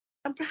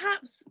And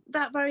perhaps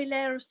that very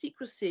layer of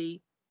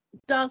secrecy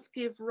does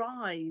give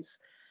rise,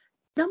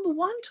 number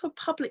one, to a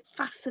public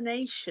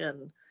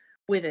fascination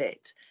with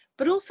it,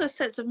 but also a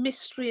sense of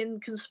mystery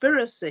and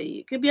conspiracy.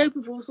 It can be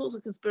open for all sorts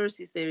of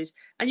conspiracy theories,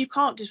 and you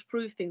can't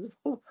disprove things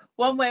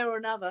one way or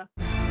another.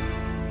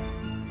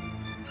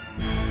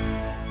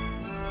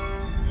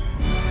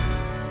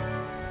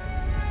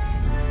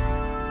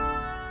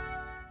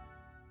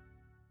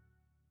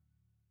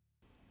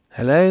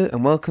 Hello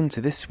and welcome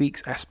to this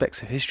week's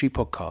Aspects of History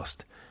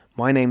podcast.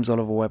 My name's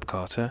Oliver Webb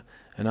Carter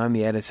and I'm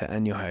the editor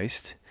and your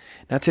host.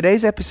 Now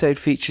today's episode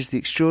features the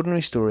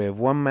extraordinary story of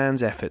one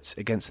man's efforts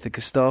against the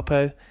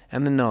Gestapo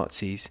and the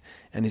Nazis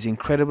and his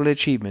incredible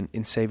achievement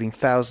in saving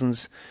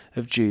thousands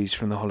of Jews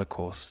from the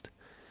Holocaust.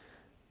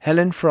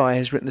 Helen Fry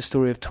has written the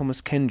story of Thomas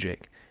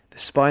Kendrick, the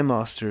spy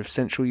master of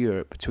Central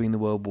Europe between the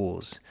World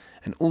Wars,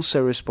 and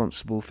also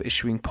responsible for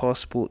issuing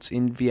passports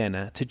in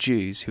Vienna to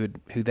Jews who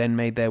then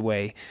made their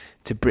way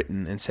to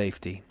Britain and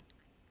safety.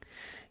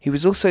 He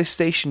was also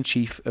station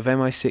chief of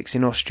MI6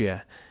 in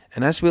Austria,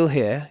 and as we'll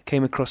hear,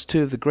 came across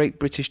two of the great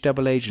British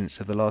double agents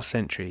of the last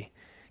century,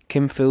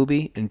 Kim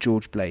Philby and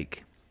George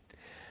Blake.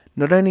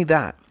 Not only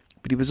that,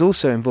 but he was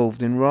also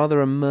involved in rather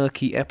a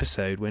murky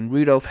episode when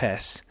Rudolf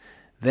Hess,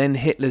 then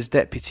Hitler's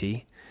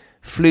deputy,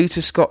 flew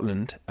to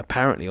Scotland,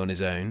 apparently on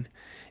his own,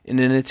 in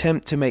an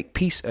attempt to make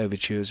peace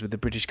overtures with the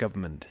British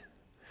government.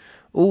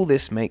 All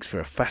this makes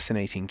for a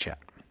fascinating chat.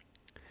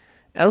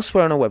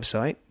 Elsewhere on our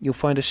website, you'll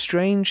find a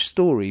strange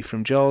story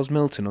from Giles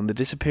Milton on the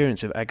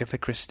disappearance of Agatha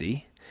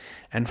Christie,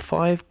 and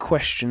 5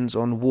 questions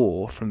on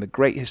war from the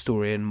great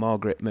historian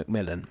Margaret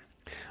Macmillan.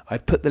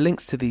 I've put the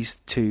links to these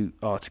 2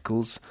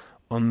 articles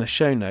on the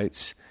show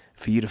notes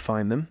for you to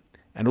find them,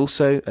 and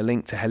also a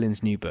link to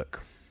Helen's new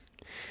book.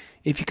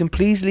 If you can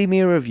please leave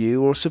me a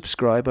review or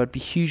subscribe, I'd be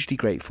hugely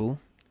grateful.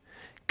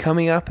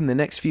 Coming up in the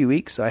next few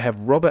weeks, I have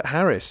Robert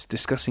Harris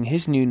discussing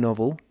his new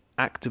novel,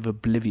 Act of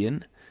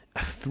Oblivion, a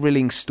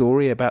thrilling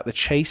story about the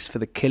chase for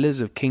the killers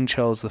of King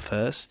Charles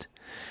I.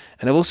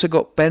 And I've also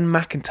got Ben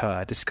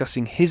McIntyre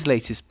discussing his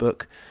latest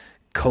book,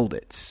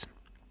 Colditz.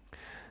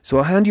 So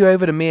I'll hand you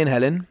over to me and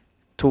Helen,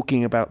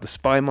 talking about the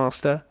spy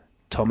master,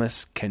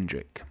 Thomas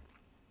Kendrick.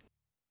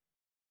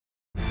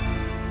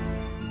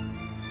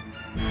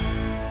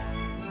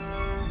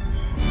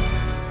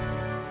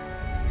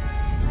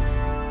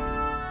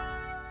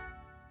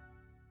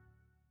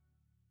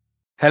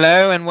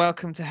 Hello and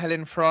welcome to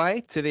Helen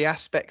Fry to the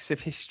Aspects of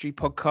History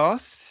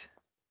podcast.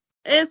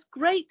 It's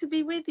great to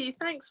be with you.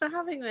 Thanks for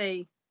having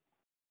me.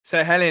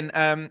 So Helen,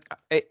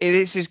 it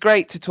is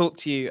great to talk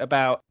to you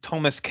about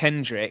Thomas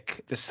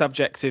Kendrick, the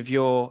subject of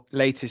your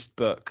latest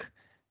book.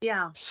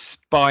 Yeah.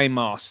 Spy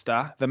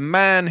Master, the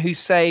man who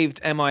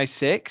saved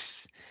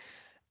MI6.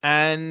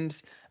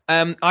 And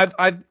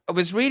I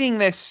was reading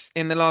this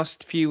in the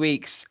last few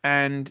weeks,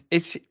 and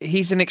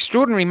he's an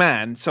extraordinary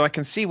man, so I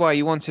can see why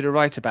you wanted to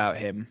write about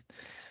him.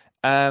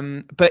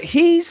 But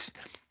he's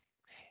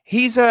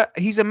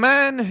a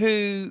man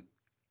who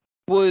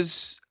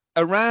was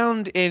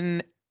around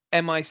in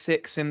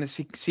MI6 in the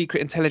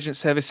Secret Intelligence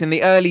Service in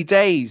the early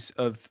days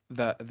of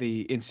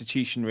the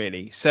institution,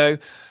 really. So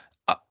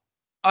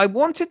I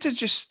wanted to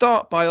just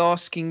start by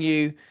asking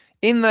you,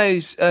 in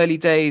those early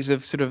days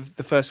of sort of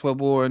the First World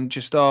War and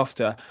just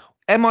after,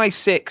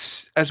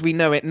 MI6, as we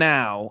know it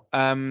now,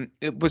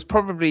 it was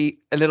probably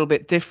a little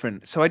bit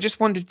different. So I just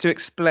wanted to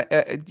explain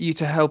you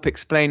to help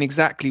explain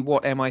exactly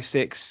what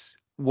MI6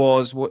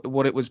 was,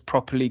 what it was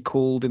properly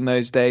called in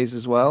those days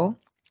as well.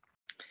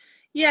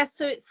 Yeah,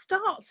 so it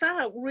starts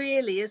out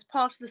really as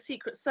part of the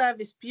Secret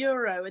Service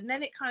Bureau, and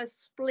then it kind of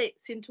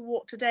splits into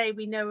what today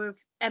we know of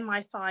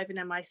MI5 and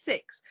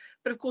MI6.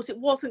 But of course, it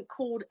wasn't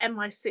called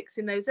MI6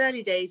 in those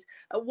early days.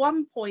 At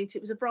one point,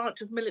 it was a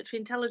branch of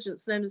military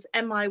intelligence known as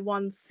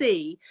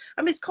MI1C.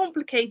 I mean, it's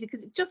complicated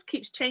because it just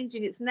keeps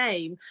changing its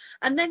name.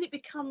 And then it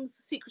becomes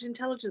the Secret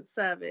Intelligence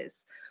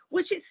Service,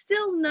 which it's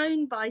still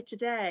known by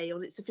today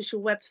on its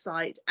official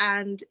website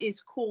and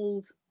is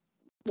called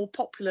more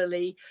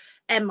popularly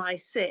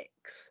MI6.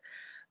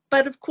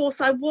 But of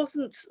course, I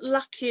wasn't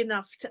lucky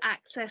enough to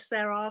access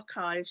their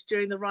archives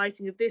during the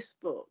writing of this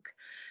book.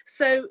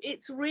 So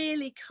it's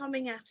really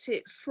coming at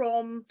it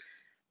from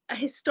a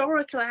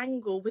historical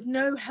angle with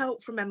no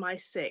help from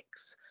MI6.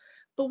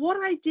 But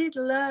what I did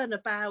learn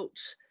about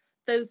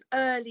those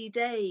early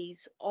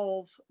days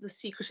of the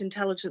Secret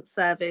Intelligence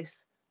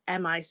Service,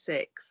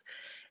 MI6,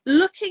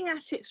 looking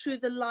at it through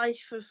the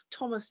life of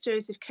Thomas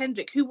Joseph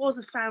Kendrick, who was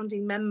a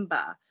founding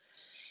member,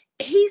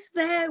 he's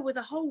there with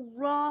a whole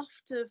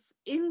raft of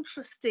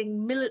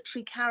interesting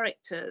military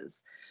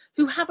characters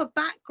who have a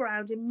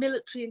background in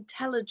military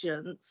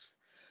intelligence,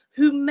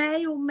 who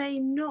may or may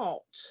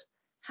not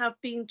have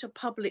been to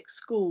public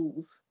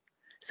schools.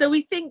 So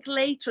we think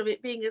later of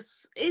it being it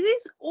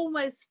is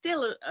almost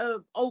still a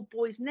old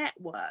boys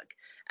network,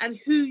 and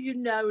who you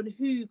know and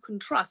who you can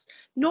trust,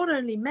 not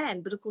only men,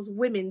 but of course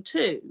women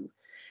too.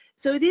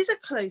 So it is a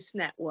close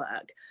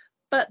network.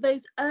 but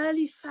those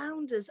early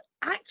founders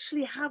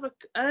actually have an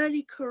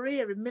early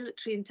career in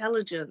military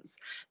intelligence.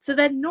 So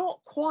they're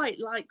not quite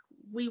like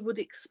we would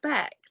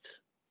expect.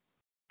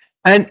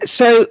 And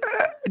so,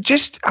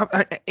 just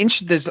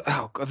interested. There's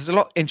a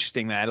lot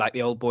interesting there, like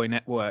the Old Boy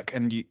Network,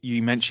 and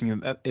you mentioning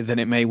that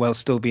it may well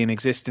still be in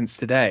existence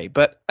today.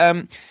 But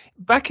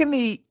back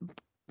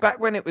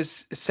when it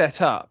was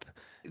set up,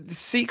 the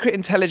Secret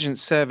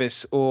Intelligence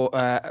Service,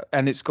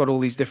 and it's got all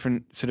these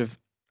different sort of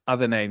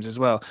other names as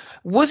well.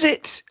 Was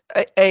it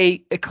a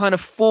kind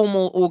of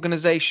formal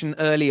organization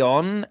early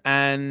on,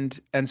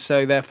 and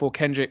so therefore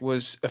Kendrick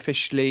was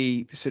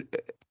officially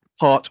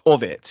part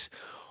of it?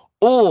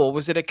 Or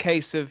was it a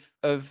case of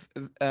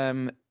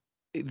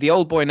the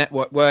Old Boy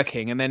Network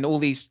working, and then all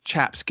these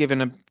chaps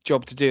given a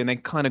job to do, and they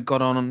kind of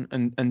got on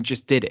and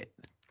just did it?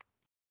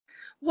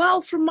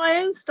 Well, from my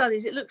own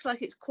studies, it looks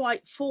like it's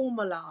quite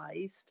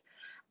formalized,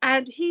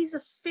 and he's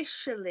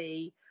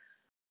officially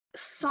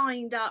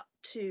signed up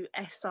to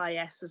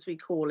SIS, as we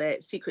call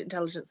it, Secret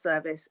Intelligence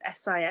Service,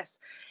 SIS,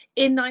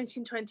 in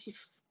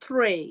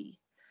 1923.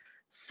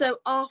 So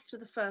after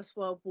the First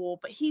World War,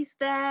 but he's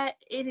there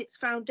in its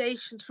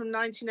foundations from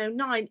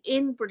 1909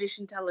 in British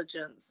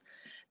intelligence.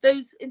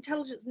 Those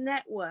intelligence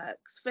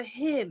networks for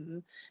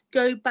him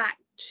go back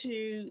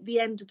to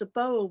the end of the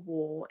Boer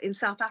War in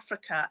South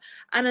Africa,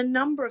 and a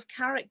number of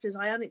characters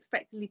I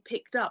unexpectedly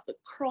picked up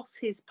that cross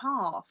his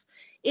path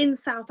in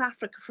South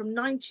Africa from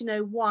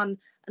 1901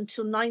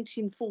 until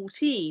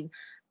 1914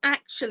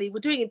 actually were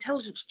doing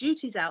intelligence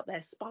duties out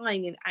there,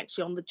 spying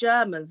actually on the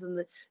Germans and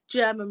the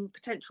German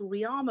potential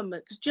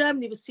rearmament, because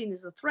Germany was seen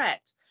as a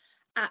threat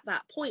at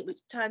that point, which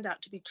turned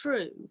out to be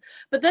true.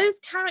 But those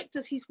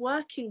characters he's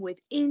working with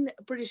in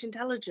British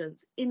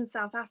intelligence in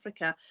South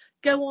Africa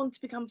go on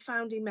to become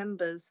founding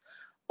members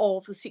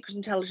of the Secret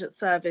Intelligence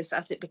Service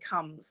as it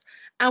becomes.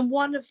 And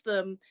one of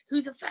them,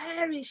 who's a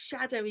very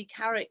shadowy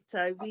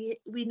character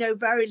we know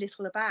very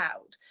little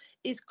about,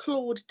 is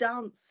Claude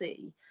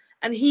Dancy.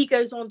 And he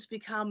goes on to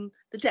become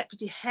the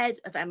deputy head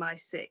of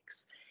MI6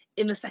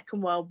 in the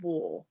Second World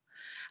War.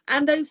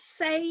 And those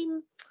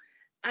same,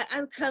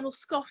 and Colonel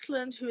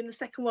Scotland, who in the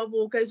Second World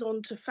War goes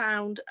on to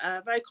found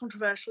a very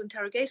controversial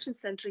interrogation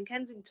centre in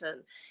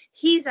Kensington,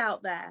 he's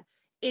out there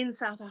in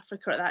South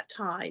Africa at that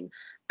time,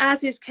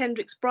 as is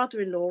Kendrick's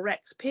brother-in-law,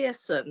 Rex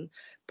Pearson.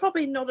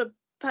 Probably not a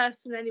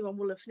person anyone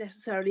will have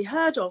necessarily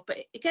heard of, but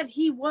again,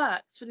 he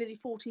works for nearly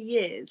 40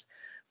 years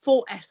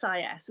for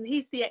SIS, and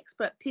he's the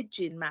expert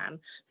pigeon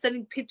man,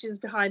 sending pigeons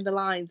behind the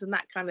lines and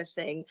that kind of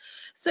thing.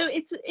 So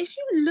it's, if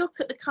you look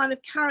at the kind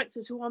of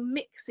characters who are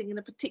mixing in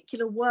a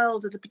particular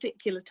world at a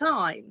particular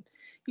time,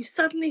 you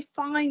suddenly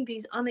find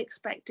these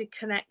unexpected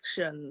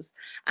connections,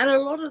 and a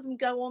lot of them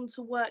go on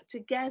to work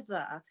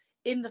together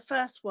in the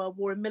First World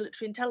War in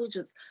military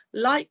intelligence,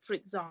 like, for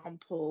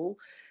example,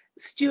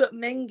 Stuart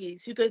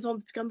Menzies, who goes on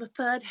to become the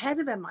third head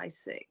of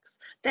MI6.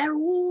 They're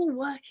all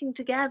working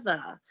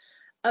together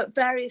at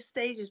various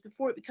stages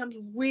before it becomes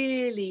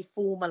really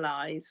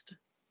formalized.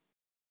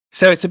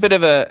 So it's a bit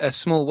of a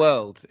small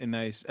world in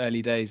those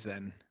early days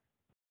then.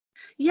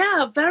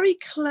 Yeah, very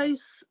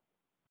close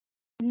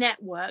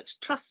networks,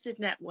 trusted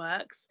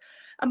networks.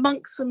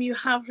 Amongst them you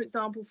have, for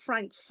example,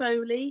 Frank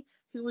Foley,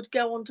 who would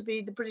go on to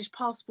be the British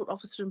passport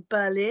officer in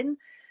Berlin.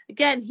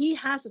 Again, he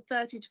has a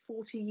 30 to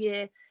 40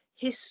 year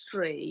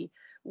history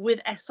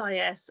with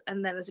SIS,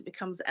 and then as it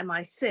becomes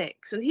MI6.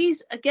 And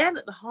he's again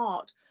at the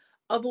heart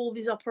of all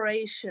these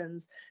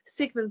operations.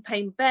 Sigmund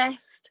Payne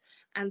Best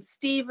and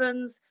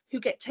Stevens, who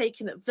get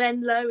taken at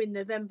Venlo in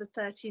November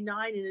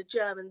 39 in a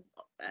German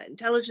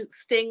intelligence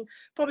sting,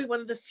 probably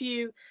one of the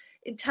few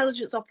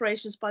intelligence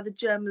operations by the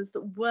Germans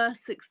that were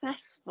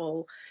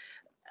successful.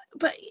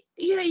 But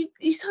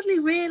you suddenly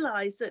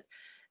realize that,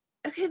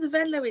 okay, the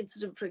Venlo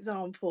incident, for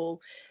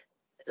example,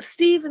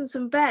 Stevens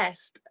and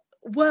Best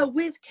were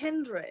with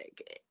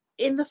Kendrick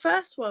in the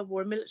First World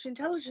War in military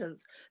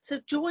intelligence. So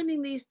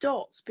joining these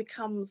dots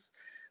becomes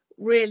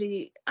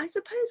really, I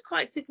suppose,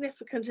 quite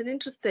significant and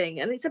interesting.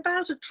 And it's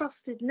about a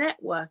trusted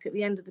network at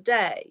the end of the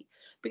day,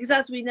 because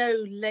as we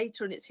know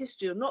later in its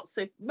history, or not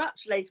so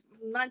much later,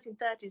 from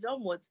 1930s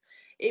onwards,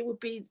 it would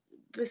be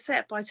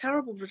beset by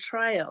terrible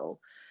betrayal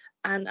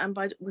and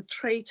with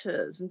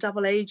traitors and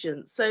double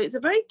agents. So it's a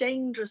very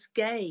dangerous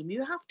game.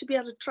 You have to be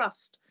able to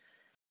trust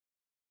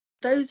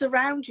those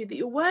around you that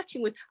you're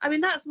working with. I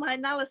mean, that's my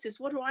analysis.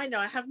 What do I know?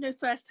 I have no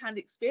first-hand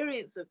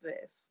experience of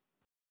this.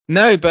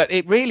 No, but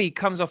it really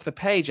comes off the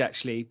page,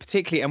 actually,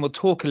 particularly, and we'll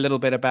talk a little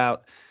bit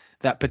about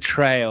that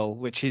betrayal,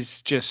 which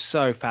is just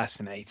so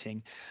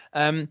fascinating.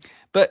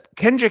 But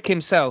Kendrick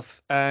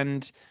himself,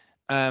 and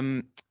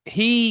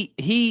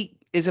he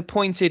is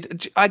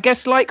appointed, I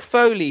guess, like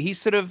Foley.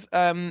 He's sort of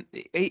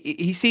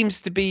he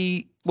seems to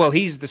be, well,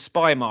 he's the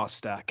spy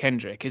master,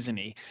 Kendrick, isn't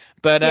he?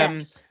 But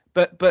yes.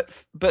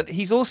 But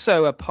he's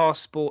also a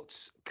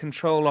passport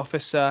control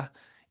officer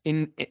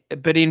in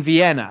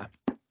Vienna.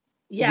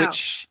 Yeah.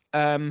 Which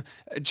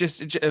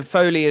just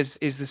Foley is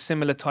the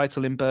similar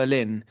title in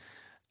Berlin,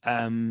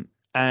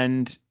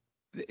 and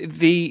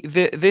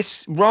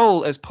this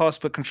role as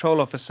passport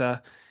control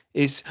officer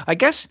is, I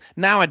guess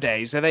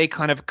nowadays, are they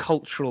kind of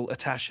cultural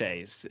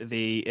attaches?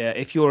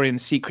 If you're in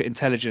secret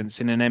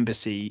intelligence in an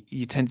embassy,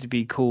 you tend to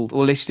be called,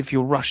 or at least if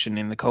you're Russian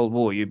in the Cold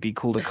War, you'd be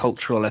called a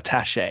cultural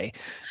attaché.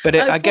 But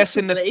Oh, I guess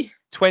in the possibly.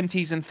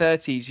 20s and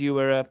 30s, you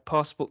were a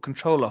passport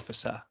control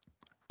officer.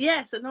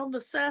 Yes, and on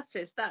the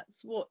surface,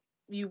 that's what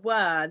you were,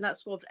 and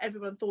that's what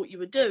everyone thought you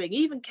were doing.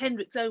 Even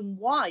Kendrick's own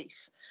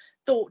wife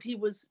thought he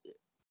was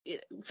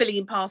filling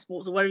in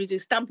passports, or whatever you do,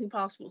 stamping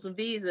passports and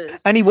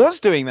visas. And he was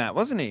doing that,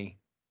 wasn't he?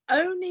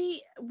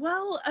 Only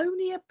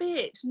a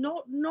bit.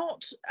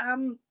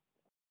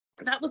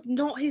 That was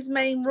not his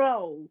main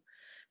role.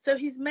 So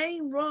his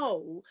main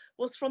role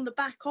was from the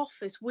back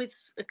office with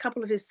a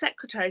couple of his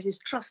secretaries, his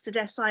trusted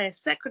SIS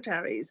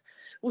secretaries,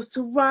 was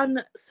to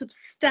run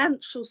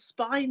substantial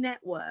spy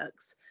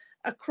networks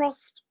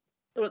across,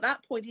 or at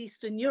that point,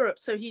 Eastern Europe.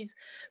 So he's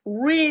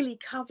really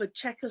covered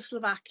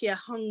Czechoslovakia,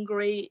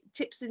 Hungary,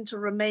 tips into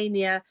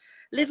Romania,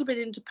 a little bit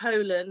into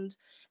Poland.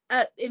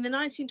 In the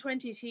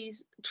 1920s,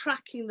 he's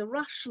tracking the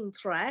Russian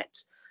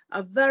threat,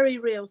 a very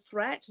real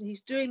threat, and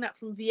he's doing that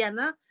from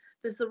Vienna.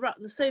 Because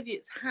the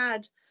Soviets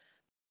had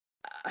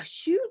a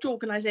huge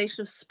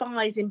organization of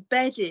spies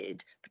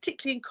embedded,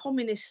 particularly in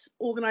communist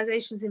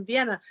organizations in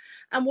Vienna.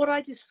 And what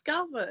I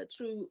discovered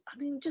through,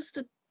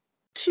 just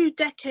 2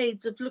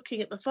 decades of looking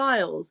at the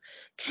files,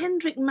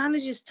 Kendrick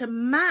manages to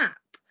map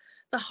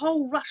the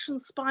whole Russian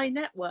spy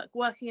network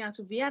working out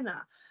of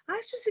Vienna. And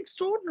it's just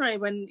extraordinary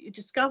when you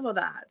discover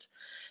that.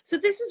 So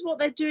this is what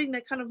they're doing.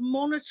 They're kind of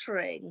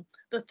monitoring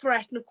the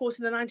threat. And of course,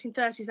 in the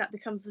 1930s, that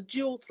becomes the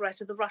dual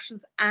threat of the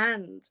Russians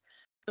and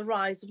the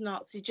rise of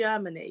Nazi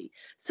Germany.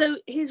 So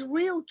his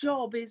real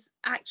job is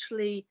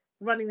actually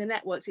running the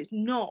networks. It's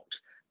not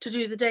to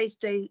do the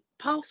day-to-day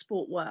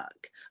passport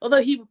work,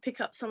 although he would pick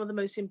up some of the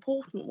most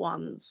important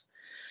ones.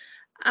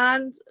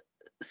 And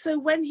so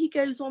when he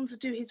goes on to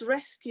do his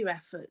rescue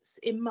efforts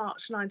in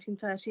March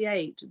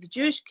 1938, the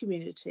Jewish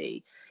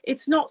community,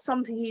 it's not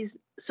something he's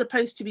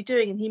supposed to be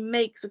doing, and he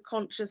makes a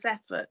conscious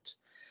effort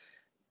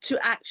to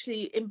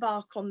actually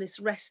embark on this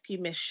rescue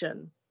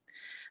mission.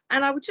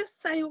 And I would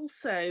just say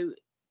also,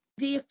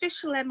 the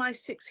official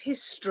MI6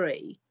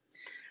 history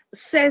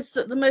says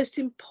that the most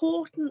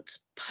important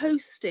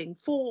posting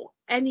for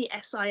any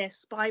SIS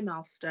spy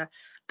master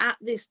at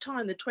this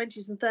time, the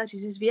 20s and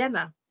 30s, is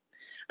Vienna.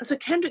 And so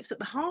Kendrick's at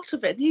the heart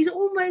of it. He's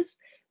almost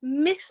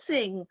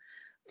missing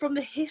from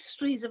the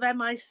histories of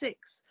MI6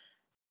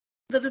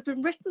 that have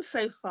been written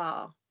so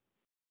far.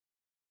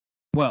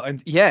 Well,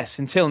 and yes,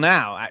 until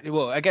now.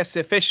 Well, I guess the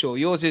official.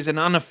 Yours is an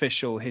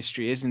unofficial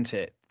history, isn't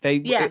it?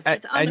 Yes,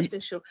 it's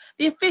unofficial.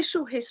 The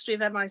official history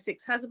of MI6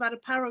 has about a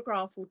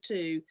paragraph or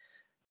two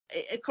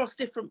across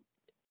different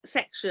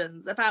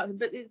sections about him,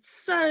 but it's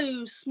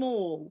so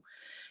small.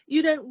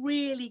 You don't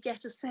really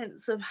get a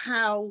sense of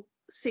how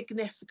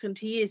significant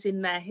he is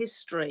in their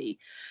history.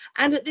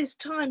 And at this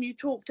time, you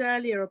talked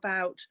earlier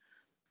about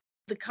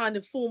the kind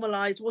of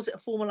was it a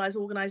formalized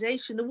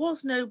organization? There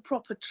was no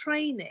proper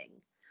training.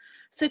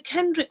 So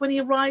Kendrick, when he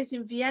arrives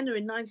in Vienna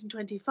in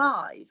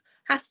 1925,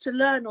 has to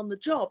learn on the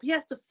job. He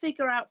has to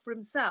figure out for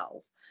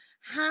himself,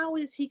 how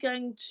is he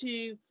going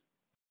to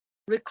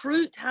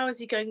recruit? How is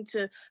he going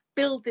to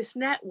build this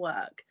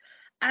network?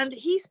 And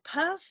he's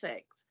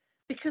perfect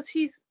because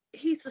he's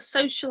the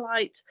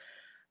socialite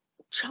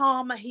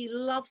charmer. He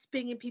loves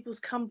being in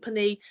people's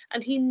company,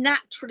 and he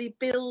naturally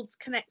builds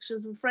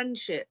connections and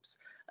friendships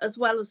as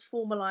well as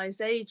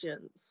formalized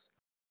agents.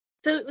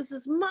 So it was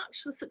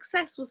the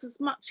success was as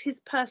much his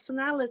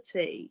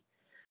personality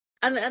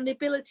and the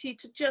ability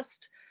to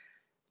just,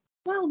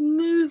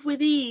 move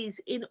with ease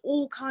in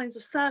all kinds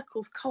of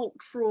circles,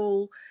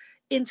 cultural,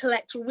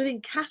 intellectual,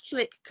 within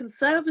Catholic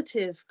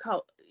conservative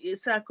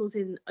circles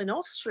in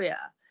Austria,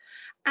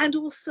 and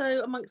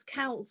also amongst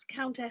counts,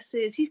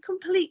 countesses. He's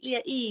completely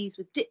at ease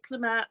with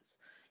diplomats.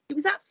 He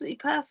was absolutely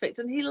perfect,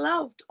 and he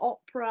loved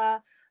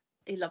opera.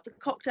 He loved the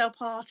cocktail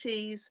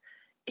parties.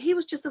 He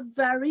was just a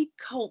very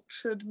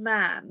cultured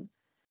man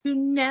who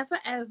never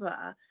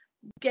ever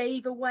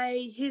gave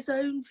away his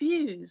own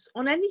views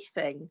on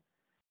anything.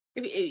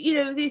 If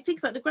you think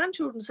about, the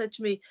grandchildren said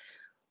to me,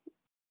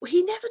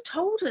 he never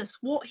told us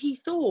what he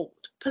thought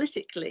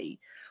politically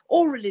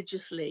or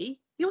religiously.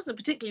 He wasn't a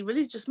particularly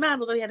religious man,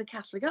 although he had a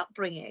Catholic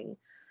upbringing.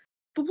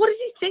 But what did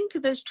he think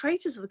of those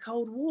traitors of the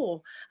Cold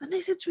War? And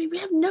they said to me, we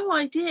have no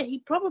idea. He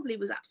probably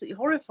was absolutely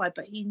horrified,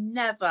 but he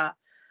never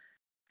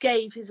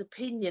gave his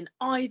opinion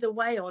either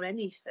way on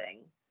anything.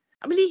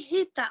 He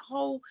hid that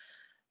whole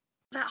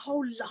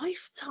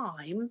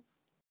lifetime,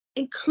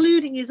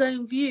 including his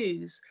own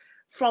views,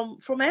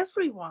 from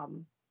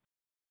everyone.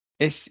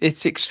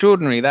 It's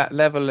extraordinary, that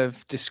level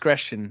of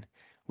discretion,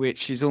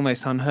 which is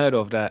almost unheard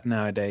of that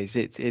nowadays.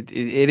 It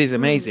is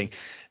amazing.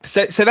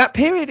 So that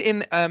period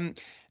in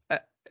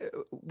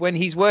when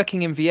he's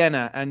working in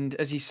Vienna, and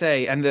as you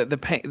say, and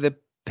the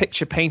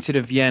picture painted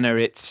of Vienna,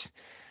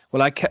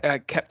 I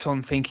kept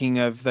on thinking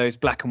of those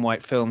black and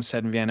white films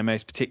set in Vienna,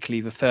 most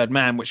particularly The Third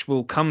Man, which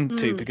we'll come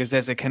to because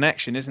there's a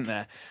connection, isn't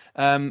there?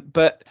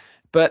 But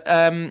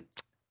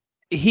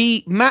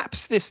he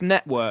maps this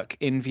network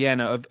in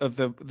Vienna of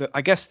the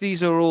I guess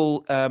these are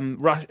all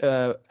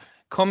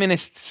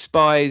communist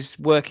spies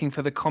working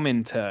for the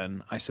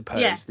Comintern, I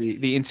suppose, Yes.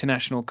 the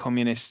International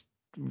Communist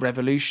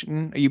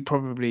Revolution. Are you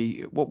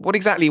probably what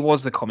exactly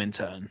was the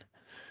Comintern?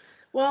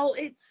 Well,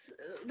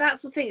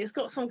 that's the thing. It's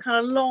got some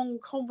kind of long,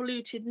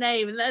 convoluted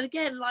name, and then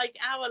again, like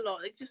our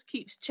lot, it just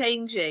keeps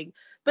changing.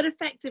 But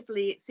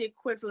effectively, it's the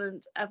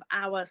equivalent of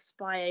our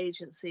spy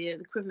agency, the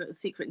equivalent of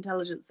Secret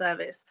Intelligence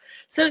Service.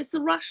 So it's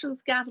the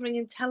Russians gathering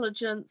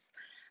intelligence,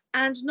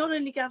 and not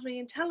only gathering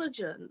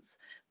intelligence,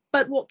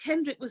 but what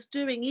Kendrick was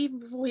doing even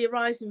before he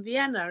arrives in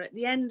Vienna at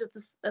the end of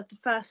the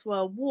First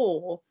World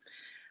War.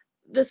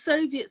 The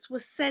Soviets were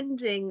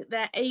sending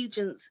their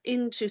agents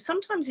into,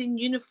 sometimes in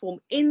uniform,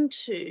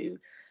 into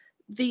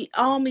the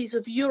armies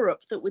of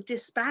Europe that were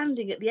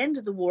disbanding at the end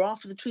of the war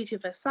after the Treaty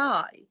of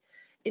Versailles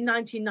in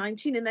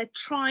 1919, and they're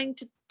trying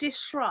to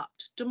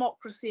disrupt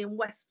democracy in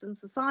Western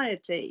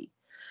society,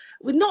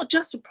 with not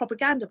just with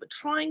propaganda, but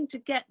trying to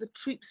get the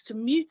troops to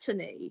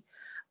mutiny,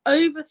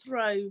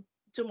 overthrow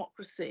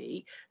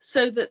democracy,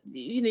 so that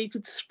you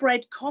could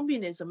spread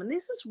communism. And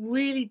this is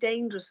really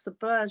dangerous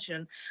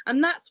subversion,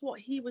 and that's what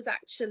he was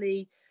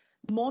actually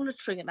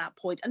monitoring at that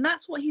point, and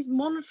that's what he's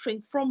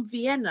monitoring from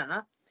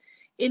Vienna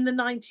in the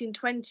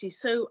 1920s.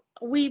 So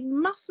we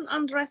mustn't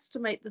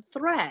underestimate the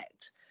threat,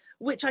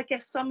 which I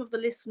guess some of the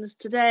listeners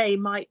today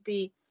might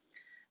be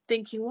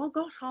thinking, well,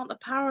 gosh, aren't there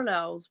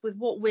parallels with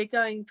what we're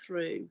going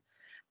through?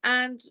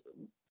 And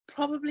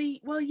probably,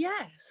 well,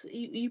 yes,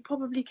 you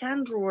probably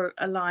can draw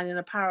a line in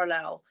a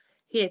parallel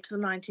here to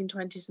the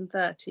 1920s and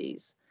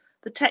 30s.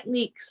 The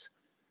techniques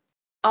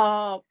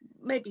are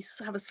maybe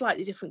have a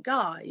slightly different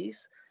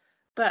guise,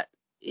 but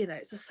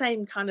it's the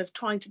same kind of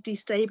trying to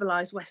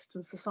destabilize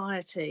Western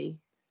society.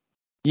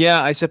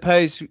 Yeah, I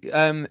suppose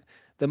the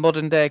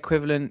modern day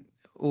equivalent,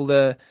 all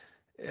the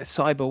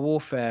cyber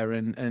warfare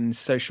and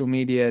social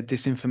media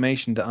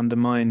disinformation to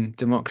undermine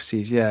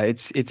democracies. Yeah,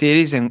 it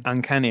is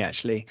uncanny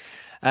actually.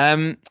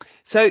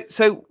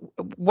 So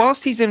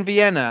whilst he's in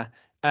Vienna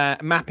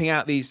mapping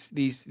out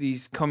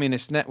these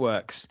communist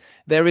networks,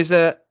 there is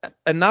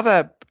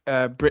another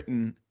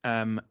Briton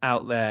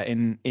out there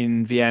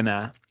in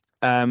Vienna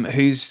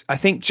who's I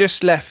think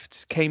just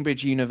left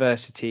Cambridge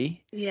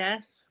University.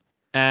 Yes.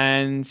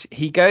 And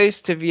he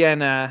goes to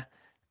Vienna.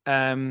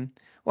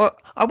 Well,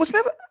 I was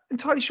never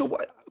entirely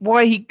sure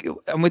why he.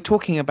 And we're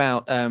talking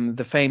about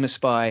the famous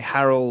spy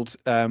Harold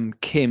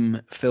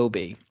Kim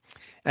Philby,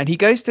 and he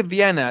goes to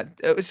Vienna.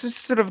 It's a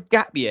sort of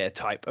gap year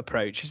type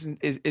approach,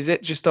 is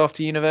it? Just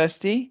after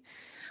university.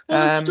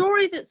 Well, the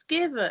story that's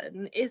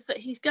given is that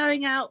he's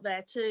going out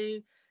there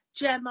to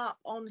gem up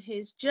on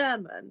his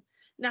German.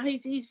 Now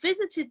he's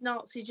visited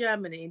Nazi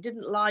Germany and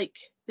didn't like,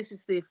 this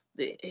is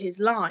his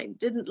line,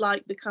 didn't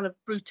like the kind of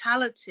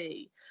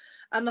brutality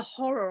and the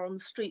horror on the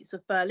streets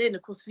of Berlin.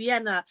 Of course,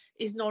 Vienna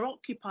is not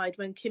occupied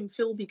when Kim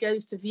Philby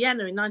goes to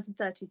Vienna in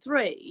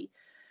 1933.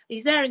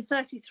 He's there in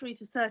 33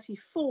 to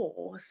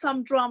 34.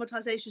 Some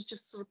dramatizations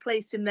just sort of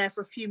place him there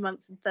for a few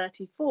months in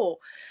 34.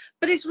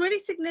 But it's really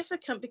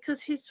significant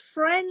because his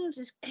friend,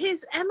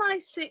 his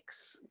MI6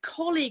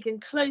 colleague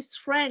and close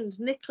friend,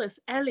 Nicholas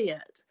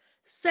Elliott,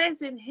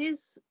 says in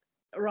his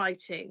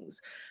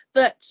writings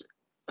that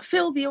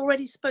Philby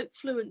already spoke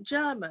fluent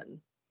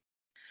German.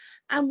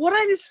 And what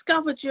I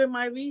discovered during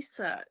my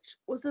research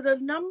was that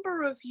a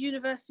number of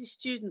university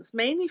students,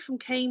 mainly from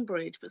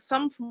Cambridge, but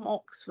some from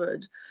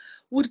Oxford,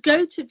 would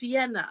go to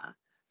Vienna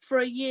for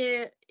a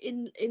year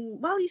in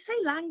well, you say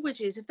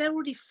languages, if they're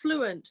already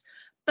fluent,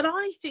 but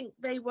I think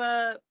they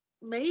were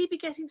maybe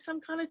getting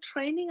some kind of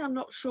training, I'm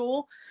not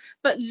sure,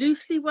 but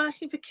loosely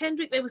working for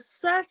Kendrick. They were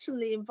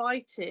certainly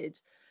invited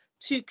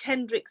to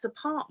Kendrick's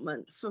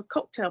apartment for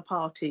cocktail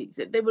parties.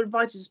 They were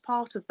invited as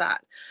part of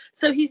that.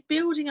 So he's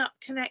building up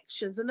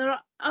connections, and there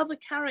are other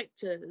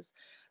characters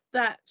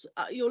that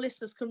your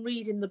listeners can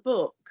read in the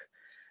book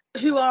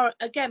who are,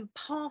 again,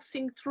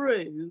 passing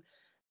through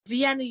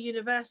Vienna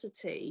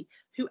University,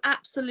 who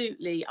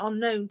absolutely are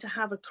known to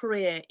have a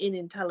career in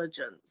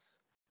intelligence.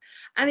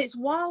 And it's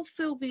while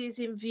Philby is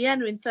in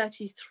Vienna in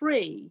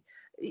 33,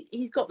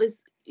 he's got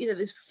this,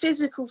 this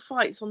physical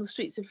fights on the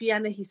streets of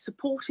Vienna. He's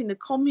supporting the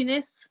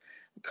communists.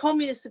 The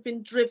communists have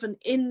been driven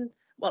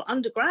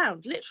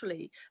underground,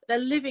 literally. They're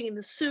living in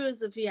the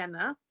sewers of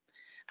Vienna.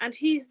 And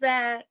he's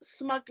there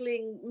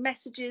smuggling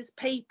messages,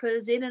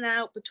 papers in and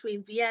out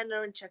between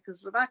Vienna and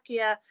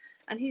Czechoslovakia.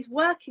 And he's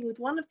working with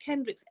one of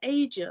Kendrick's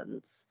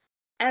agents,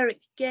 Eric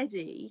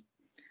Geddy.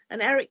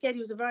 And Eric Geddy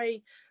was a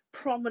very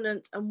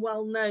prominent and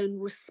well-known,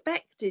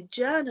 respected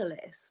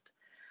journalist.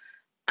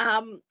 He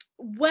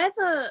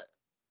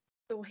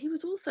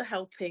was also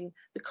helping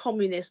the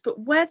communists, but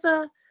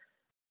whether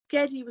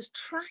Geddy was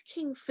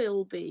tracking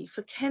Philby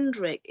for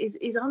Kendrick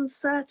is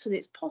uncertain.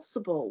 It's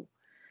possible.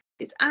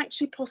 It's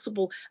actually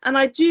possible. And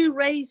I do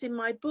raise in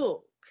my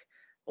book,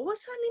 or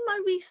certainly in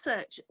my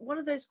research, one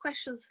of those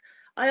questions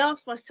I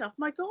asked myself,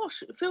 my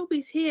gosh,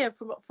 Philby's here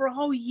for a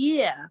whole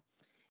year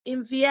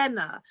in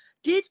Vienna.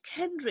 Did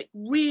Kendrick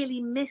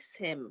really miss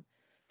him?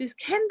 Because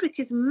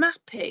Kendrick is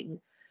mapping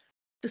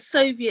the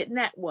Soviet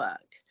network.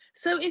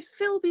 So if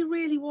Philby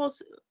really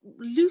was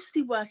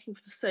loosely working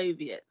for the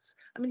Soviets,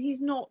 I mean,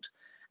 he's not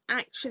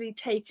actually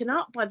taken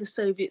up by the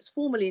Soviets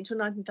formally until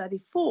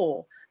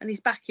 1934, and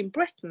he's back in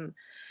Britain.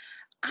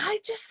 I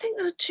just think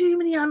there are too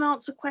many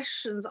unanswered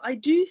questions. I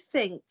do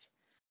think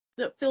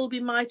that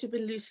Philby might have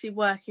been loosely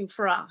working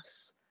for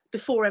us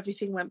before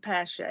everything went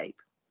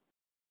pear-shaped,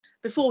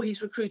 before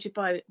he's recruited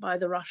by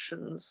the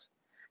Russians.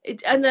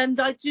 And then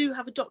I do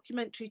have a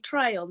documentary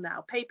trail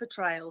now, paper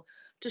trail,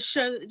 to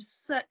show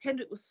that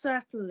Kendrick was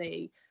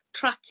certainly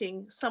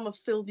tracking some of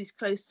Philby's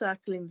close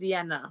circle in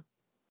Vienna.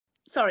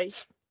 Sorry.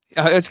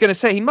 I was going to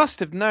say, he must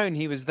have known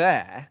he was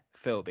there,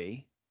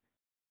 Philby.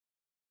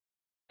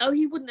 Oh,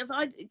 he wouldn't have.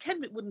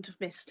 Kendrick wouldn't have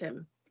missed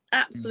him.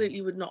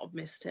 Absolutely would not have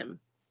missed him.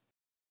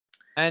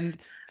 And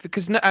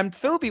because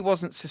Philby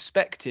wasn't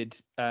suspected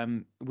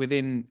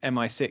within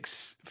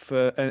MI6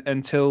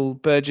 until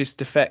Burgess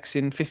defects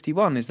in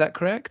 51. Is that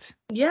correct?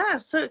 Yeah,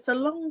 so it's a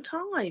long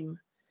time.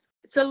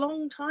 It's a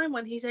long time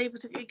when he's able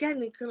to,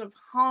 again, kind of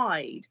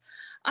hide.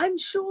 I'm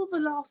sure the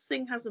last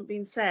thing hasn't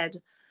been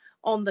said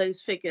on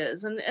those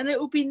figures, and it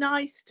would be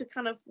nice to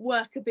kind of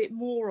work a bit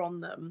more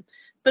on them,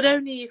 but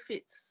only if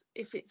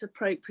it's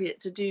appropriate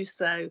to do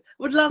so.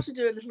 Would love to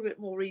do a little bit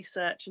more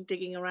research and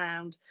digging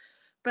around,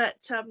 but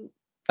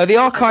are the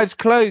archives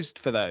closed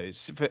for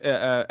those?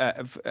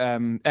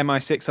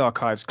 MI6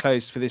 archives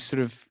closed for this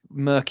sort of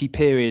murky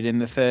period in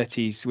the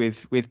 30s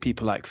with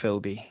people like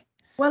Philby?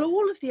 Well,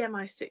 all of the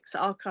MI6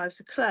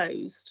 archives are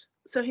closed,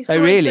 so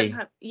historians really? don't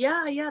have.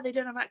 Yeah, they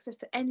don't have access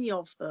to any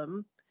of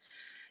them.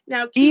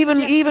 Now,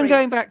 even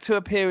going back to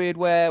a period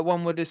where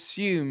one would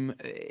assume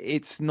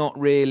it's not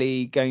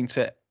really going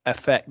to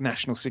affect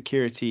national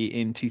security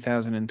in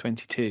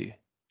 2022.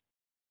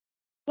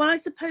 Well, I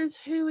suppose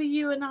who are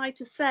you and I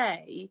to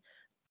say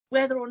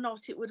whether or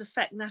not it would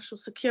affect national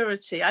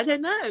security? I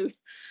don't know.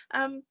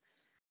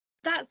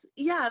 That's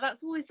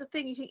always the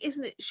thing. You think,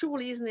 isn't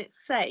it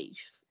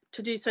safe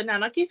to do so now?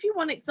 And I'll give you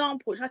one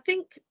example, which I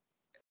think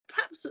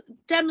perhaps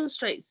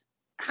demonstrates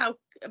how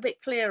a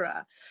bit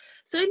clearer.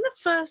 So in the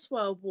First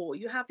World War,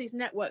 you have these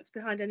networks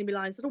behind enemy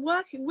lines that are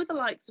working with the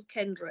likes of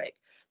Kendrick.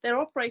 They're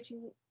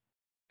operating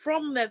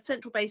from their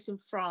central base in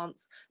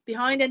France,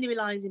 behind enemy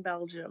lines in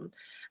Belgium.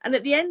 And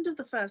at the end of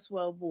the First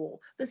World War,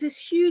 there's this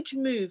huge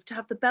move to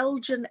have the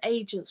Belgian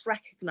agents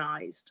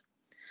recognised.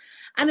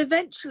 And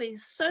eventually,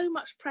 so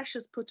much pressure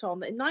is put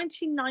on that in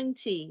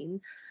 1919,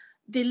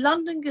 the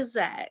London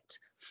Gazette,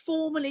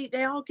 formally,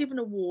 they are given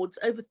awards.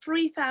 Over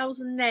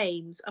 3,000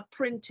 names are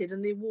printed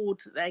and the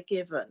awards that they're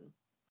given.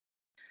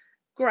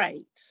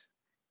 Great.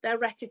 They're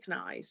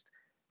recognised.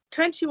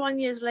 21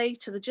 years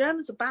later, the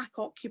Germans are back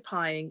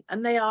occupying,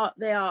 and they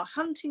are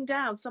hunting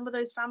down some of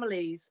those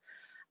families,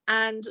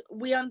 and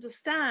we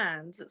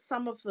understand that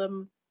some of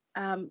them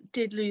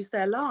did lose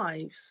their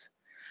lives.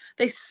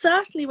 They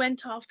certainly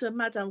went after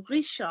Madame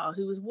Richard,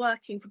 who was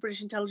working for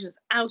British intelligence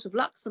out of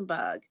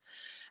Luxembourg.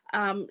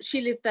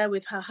 She lived there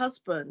with her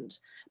husband,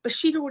 but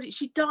she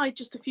died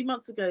just a few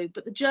months ago,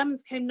 but the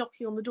Germans came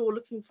knocking on the door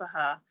looking for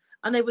her,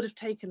 and they would have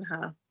taken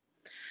her.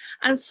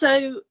 And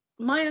so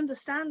my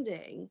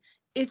understanding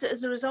is that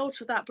as a result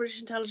of that, British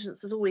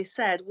intelligence has always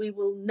said, we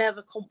will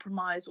never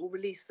compromise or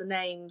release the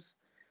names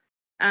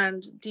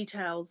and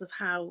details of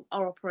how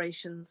our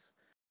operations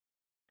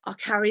are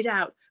carried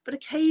out. But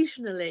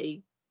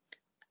occasionally,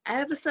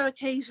 ever so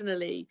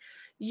occasionally,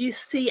 you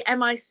see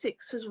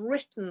MI6 has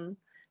written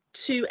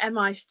to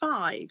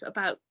MI5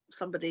 about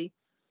somebody,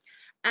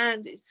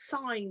 and it's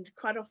signed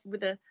quite often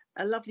with a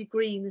lovely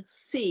green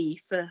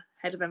C for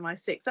head of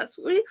MI6. That's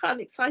really quite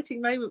an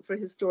exciting moment for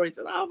historians.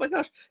 And oh my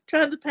gosh,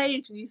 turn the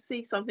page and you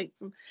see something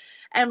from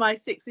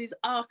MI6, these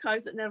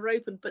archives that never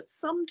opened. But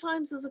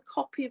sometimes there's a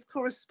copy of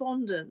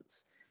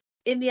correspondence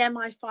in the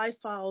MI5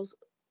 files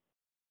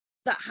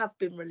that have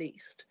been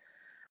released.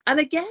 And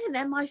again,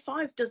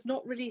 MI5 does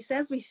not release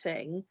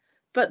everything,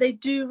 but they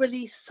do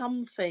release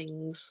some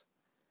things.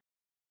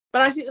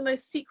 But I think the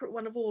most secret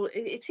one of all,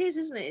 it is,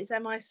 isn't it? It's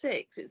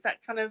MI6. It's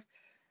that kind of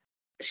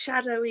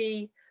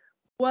shadowy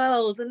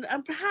world, and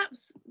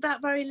perhaps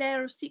that very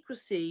layer of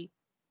secrecy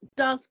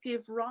does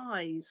give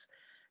rise,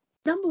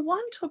 number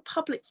one, to a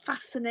public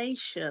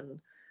fascination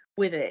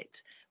with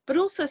it, but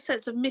also a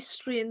sense of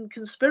mystery and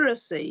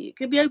conspiracy. It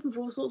can be open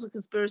for all sorts of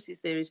conspiracy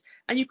theories,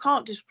 and you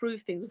can't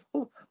disprove things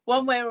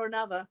one way or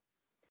another.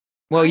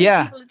 Well,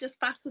 yeah, people are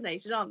just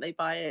fascinated, aren't they,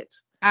 by it?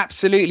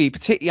 Absolutely,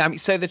 particularly. I mean,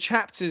 so the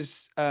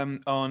chapters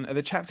on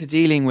the chapter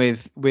dealing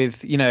with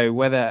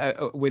whether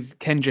with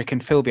Kendrick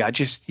and Philby, I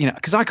just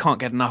because I can't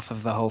get enough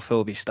of the whole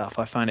Philby stuff.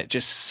 I find it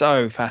just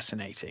so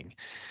fascinating,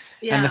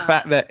 and the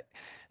fact that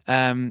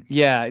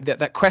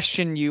that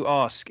question you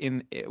ask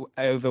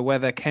over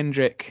whether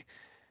Kendrick,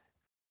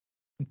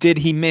 did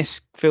he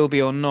miss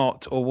Philby or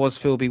not, or was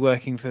Philby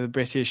working for the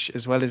British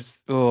as well as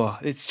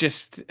it's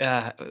just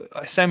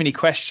so many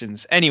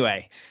questions.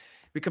 Anyway.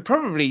 We could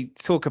probably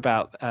talk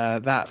about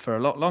that for a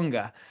lot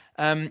longer.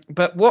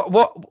 But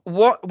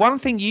what one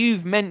thing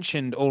you've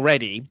mentioned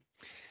already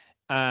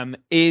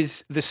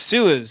is the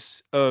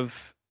sewers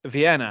of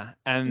Vienna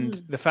and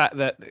the fact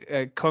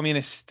that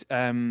communist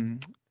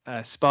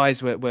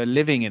spies were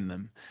living in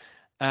them.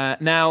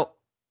 Now,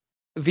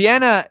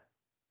 Vienna,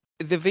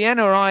 the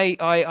Vienna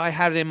I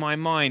had in my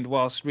mind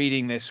whilst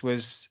reading this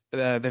was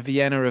the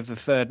Vienna of the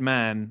Third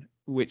Man,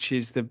 which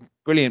is the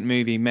brilliant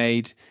movie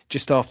made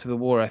just after the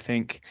war, I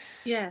think.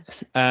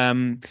 Yes.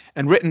 And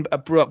written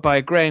by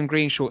a Graham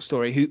Greene short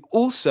story, who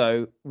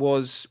also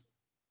was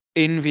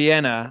in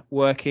Vienna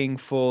working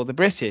for the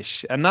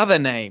British, another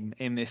name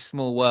in this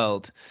small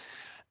world.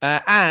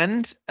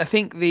 And I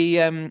think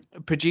the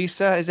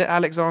producer, is it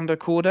Alexander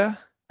Korda?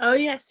 Oh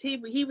yes,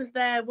 he was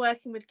there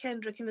working with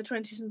Kendrick in the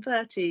 20s and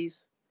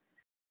 30s.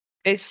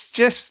 It's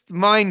just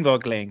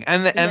mind-boggling.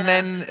 And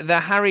then the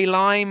Harry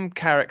Lime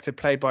character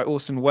played by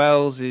Orson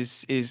Welles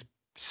is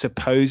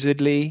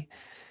supposedly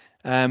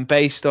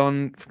based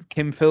on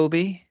Kim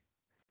Philby.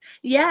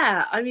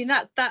 Yeah, I mean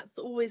that's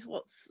always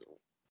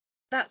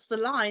that's the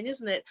line,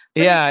 isn't it?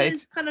 But Yeah,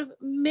 it's kind of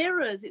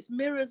mirrors. It's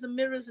mirrors and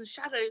mirrors and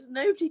shadows.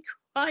 Nobody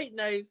quite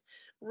knows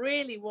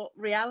really what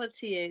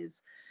reality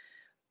is.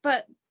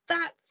 But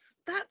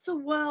that's a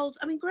world.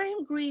 I mean,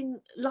 Graham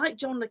Greene, like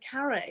John le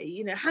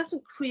Carré,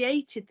 hasn't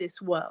created this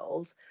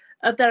world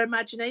of their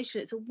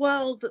imagination. It's a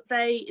world that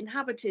they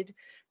inhabited.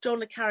 John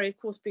le Carré, of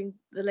course, being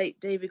the late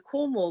David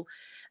Cornwell.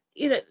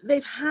 I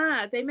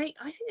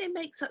think they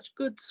make such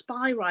good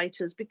spy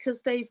writers because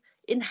they've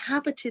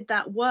inhabited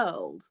that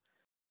world.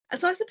 And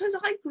so I suppose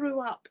I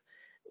grew up,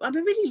 I've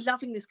been really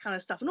loving this kind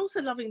of stuff and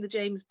also loving the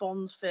James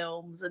Bond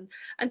films and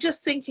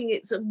just thinking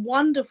it's a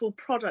wonderful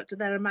product of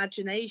their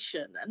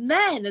imagination. And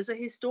then as a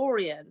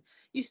historian,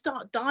 you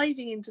start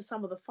diving into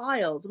some of the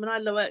files. I mean, I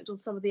worked on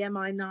some of the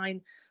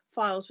MI9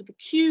 files with the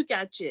Q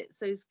gadgets,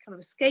 those kind of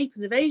escape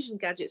and evasion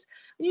gadgets.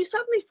 And you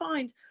suddenly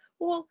find,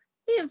 well,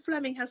 Ian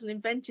Fleming hasn't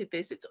invented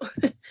this.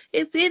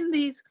 It's in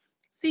these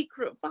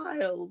secret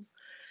files.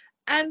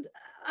 And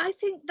I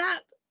think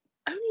that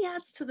only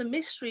adds to the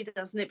mystery,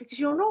 doesn't it? Because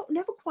you're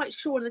never quite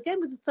sure. And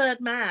again, with the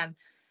Third Man,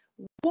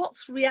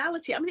 what's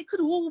reality? I mean, it could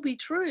all be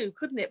true,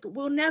 couldn't it? But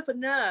we'll never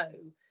know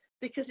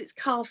because it's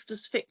cast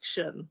as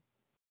fiction.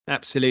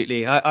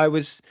 Absolutely. I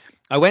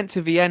went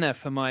to Vienna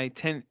for my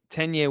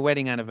 10-year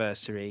wedding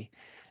anniversary,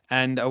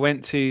 and I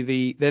went to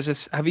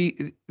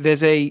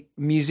there's a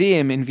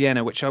museum in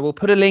Vienna, which I will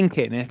put a link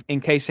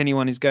in case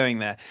anyone is going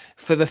there,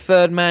 for the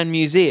Third Man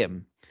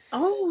Museum.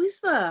 Oh, is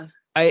there?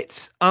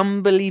 It's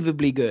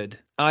unbelievably good.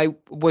 I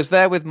was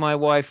there with my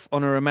wife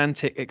on a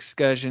romantic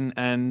excursion,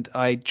 and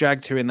I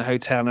dragged her in the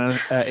hotel and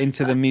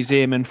into the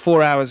museum. And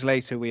 4 hours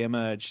later, we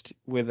emerged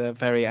with a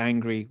very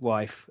angry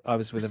wife. I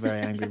was with a very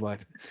angry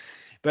wife.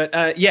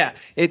 But yeah,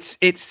 it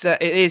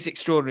is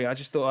extraordinary. I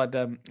just thought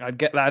I'd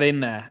get that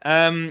in there.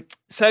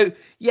 So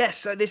yes,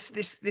 so this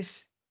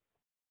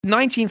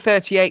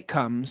 1938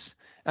 comes,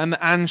 and the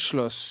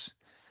Anschluss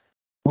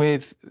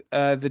with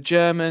the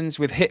Germans,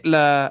 with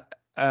Hitler.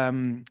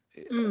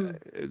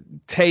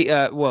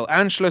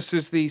 Anschluss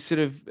was the sort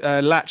of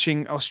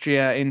latching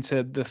Austria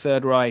into the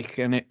Third Reich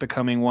and it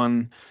becoming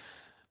one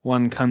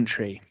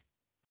country.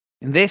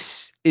 And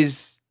this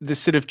is the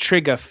sort of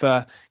trigger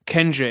for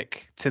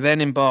Kendrick to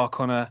then embark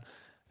on a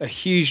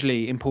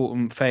hugely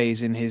important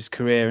phase in his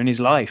career, in his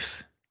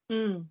life,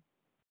 and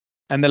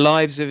the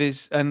lives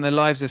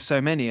of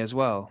so many as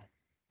well.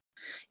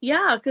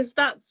 Yeah, because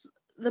that's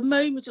the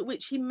moment at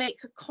which he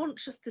makes a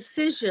conscious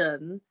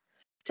decision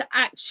to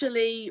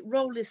actually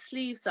roll his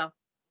sleeves up,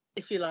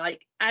 if you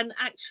like, and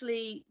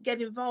actually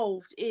get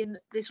involved in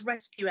this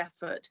rescue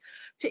effort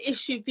to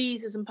issue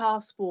visas and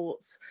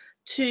passports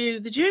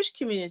to the Jewish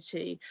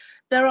community.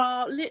 There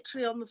are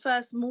literally, on the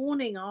first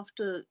morning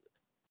after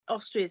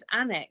Austria's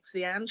annex,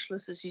 the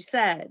Anschluss, as you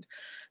said,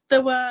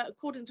 there were,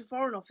 according to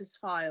Foreign Office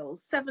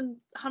files,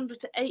 700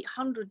 to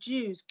 800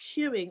 Jews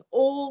queuing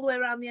all the way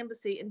around the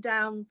embassy and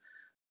down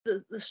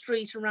the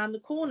street around the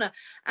corner.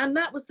 And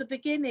that was the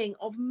beginning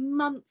of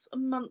months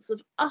and months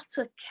of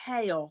utter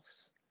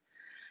chaos,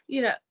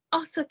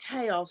 utter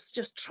chaos,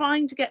 just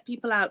trying to get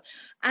people out.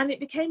 And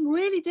it became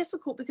really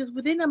difficult because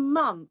within a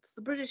month,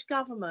 the British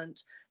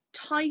government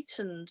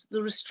tightened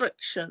the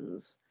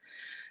restrictions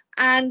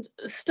and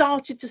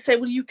started to say,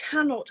 well, you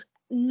can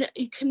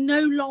no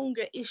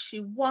longer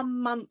issue 1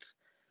 month.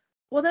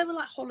 Well, they were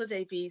like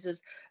holiday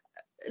visas,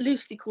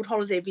 loosely called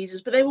holiday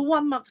visas, but they were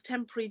 1 month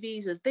temporary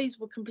visas. These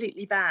were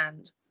completely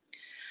banned.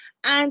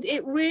 And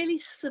it really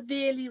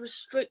severely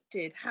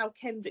restricted how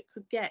Kendrick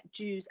could get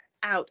Jews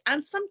out,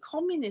 and some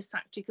communists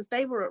actually, because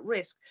they were at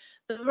risk.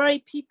 The very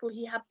people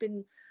he had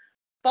been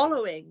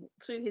following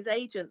through his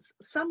agents,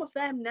 some of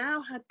them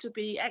now had to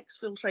be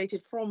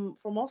exfiltrated from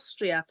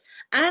Austria,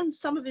 and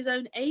some of his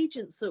own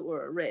agents that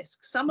were at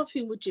risk, some of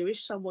whom were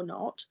Jewish, some were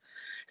not.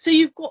 So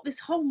you've got this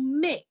whole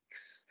mix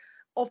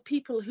of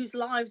people whose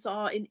lives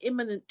are in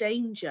imminent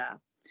danger,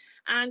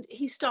 and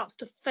he starts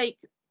to fake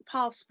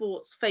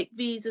passports, fake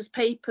visas,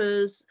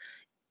 papers.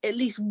 At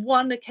least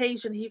one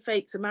occasion he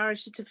fakes a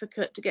marriage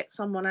certificate to get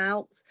someone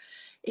out.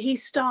 He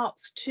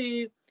starts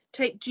to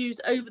take Jews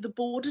over the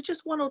border,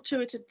 just one or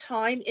two at a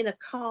time in a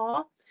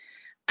car.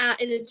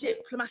 in a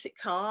diplomatic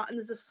car, and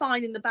there's a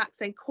sign in the back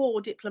saying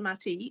Corps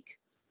Diplomatique.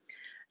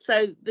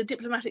 So the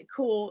diplomatic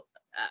corps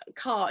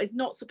car is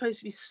not supposed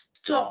to be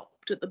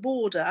stopped at the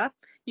border.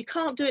 You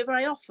can't do it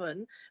very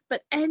often,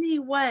 but any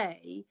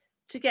way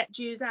to get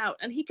Jews out.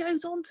 And he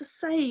goes on to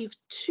save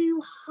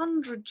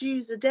 200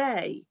 Jews a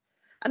day.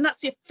 And that's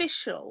the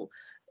official.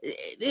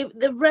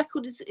 The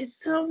record is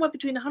somewhere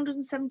between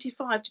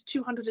 175 to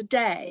 200 a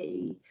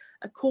day,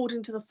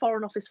 according to the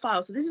Foreign Office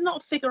file. So this is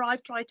not a figure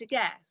I've tried to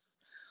guess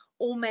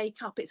or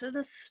make up. It's an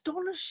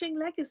astonishing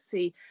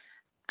legacy.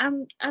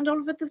 And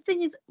Oliver, the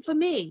thing is, for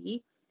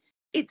me,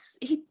 he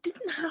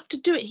didn't have to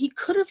do it. He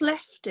could have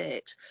left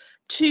it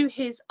to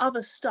his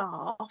other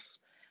staff.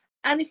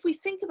 And if we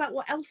think about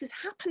what else is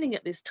happening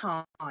at this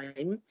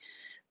time,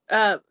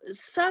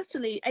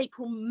 certainly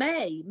April,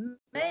 May,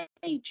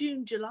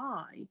 June,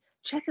 July,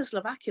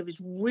 Czechoslovakia is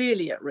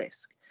really at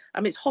risk. I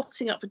mean, it's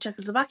hotting up for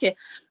Czechoslovakia.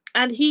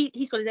 And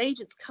he's got his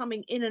agents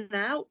coming in and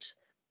out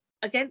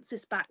against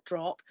this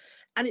backdrop.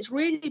 And it's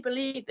really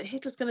believed that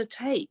Hitler's going to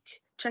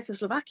take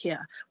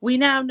Czechoslovakia. We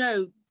now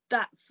know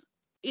that's,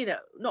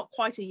 not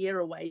quite a year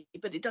away,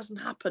 but it doesn't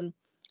happen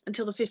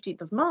until the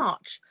 15th of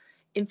March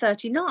in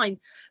 1939.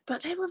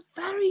 But they were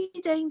very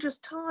dangerous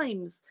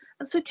times.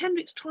 And so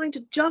Kendrick's trying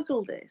to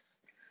juggle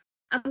this.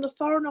 And the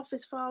Foreign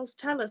Office files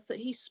tell us that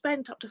he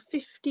spent up to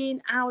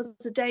 15 hours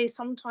a day,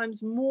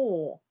 sometimes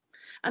more.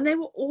 And they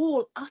were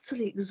all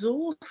utterly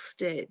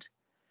exhausted.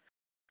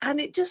 And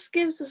it just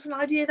gives us an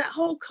idea that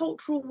whole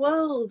cultural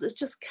world has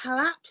just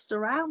collapsed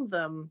around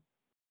them.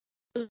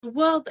 The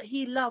world that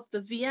he loved,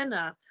 the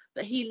Vienna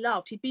that he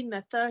loved, he'd been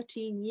there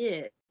 13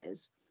 years,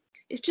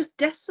 is just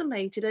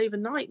decimated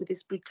overnight with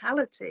this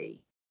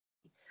brutality.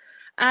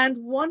 And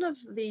one of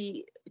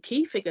the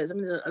key figures, I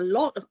mean, there's a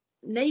lot of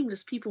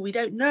nameless people we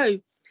don't know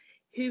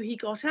who he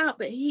got out,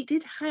 but he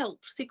did help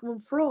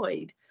Sigmund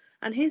Freud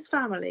and his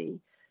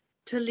family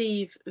to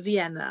leave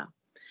Vienna.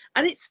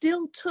 And it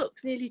still took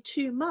nearly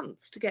 2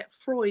 months to get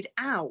Freud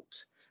out,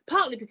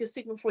 partly because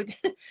Sigmund Freud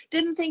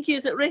didn't think he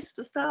was at risk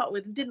to start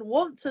with and didn't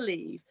want to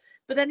leave.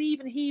 But then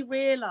even he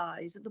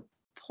realised at the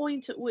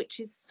point at which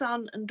his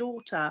son and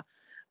daughter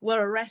were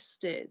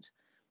arrested,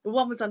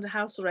 one was under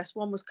house arrest,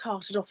 one was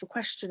carted off for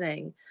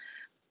questioning.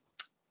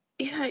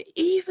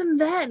 Even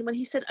then, when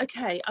he said,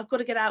 OK, I've got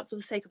to get out for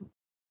the sake of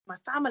my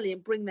family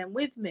and bring them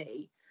with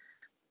me,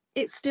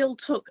 it still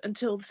took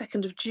until the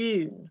 2nd of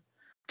June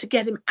to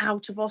get him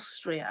out of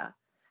Austria.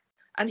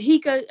 And he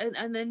goes,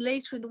 and then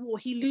later in the war,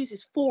 he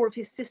loses 4 of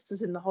his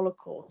sisters in the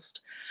Holocaust.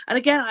 And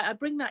again, I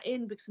bring that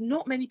in because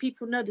not many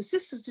people know the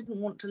sisters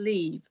didn't want to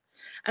leave.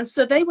 And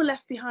so they were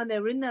left behind. They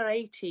were in their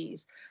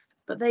 80s,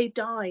 but they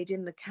died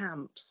in the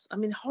camps. I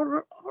mean,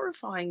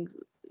 horrifying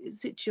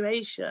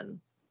situation.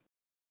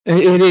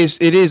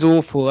 It is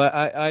awful.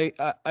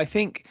 I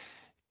think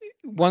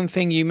one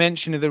thing you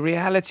mentioned of the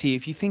reality,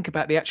 if you think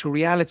about the actual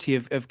reality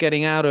of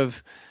getting out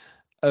of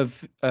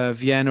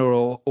Vienna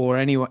or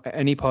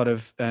any part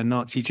of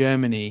Nazi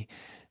Germany,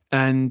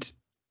 and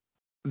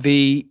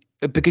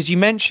because you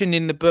mentioned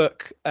in the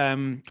book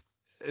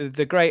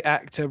the great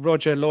actor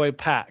Roger Lloyd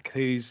Pack,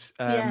 whose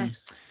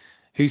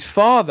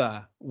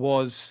father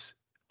was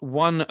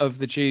one of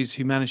the Jews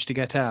who managed to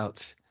get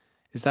out.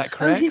 Is that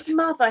correct?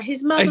 Oh,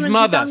 his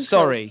mother.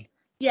 Sorry.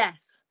 Yes.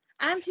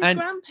 And his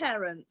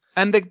grandparents.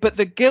 And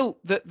the guilt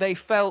that they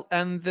felt,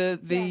 and there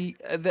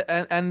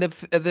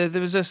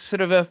was a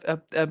sort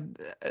of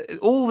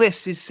all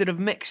this is sort of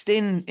mixed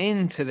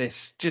into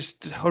this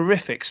just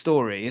horrific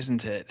story,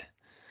 isn't it?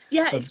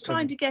 Yeah, it's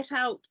trying to get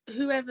out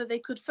whoever they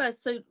could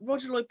first. So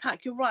Roger Lloyd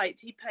Pack, you're right,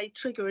 he played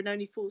Trigger in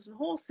Only Fools and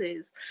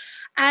Horses.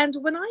 And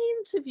when I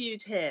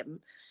interviewed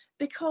him,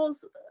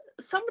 because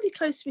somebody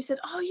close to me said,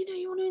 oh,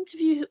 you want to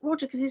interview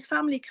Roger because his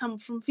family come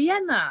from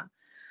Vienna,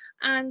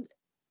 and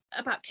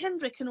about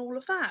Kendrick and all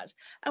of that.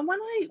 And when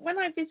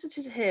I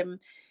visited him,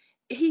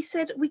 he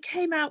said we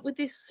came out with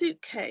this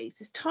suitcase,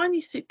 this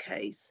tiny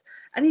suitcase,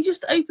 and he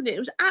just opened it. It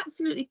was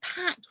absolutely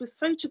packed with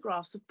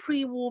photographs of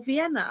pre-war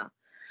Vienna.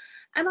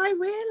 And I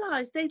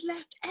realised they'd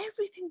left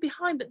everything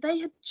behind, but they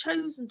had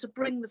chosen to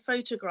bring the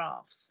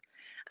photographs.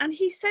 And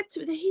he said to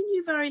me that he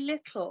knew very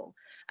little.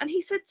 And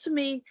he said to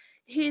me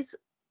his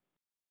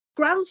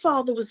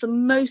grandfather was the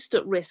most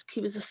at risk. He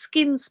was a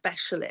skin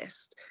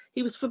specialist.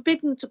 He was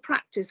forbidden to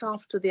practice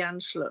after the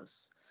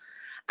Anschluss.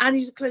 And he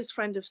was a close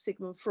friend of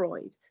Sigmund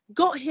Freud.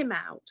 Got him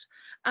out.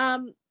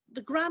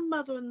 The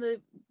grandmother and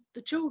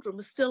the children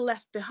were still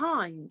left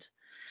behind.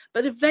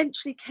 But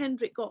eventually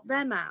Kendrick got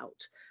them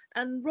out.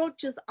 And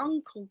Roger's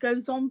uncle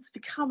goes on to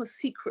become a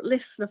secret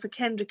listener for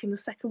Kendrick in the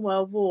Second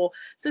World War.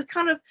 So it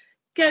kind of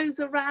goes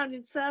around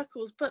in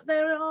circles. But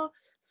there are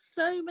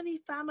so many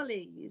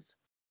families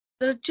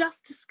that are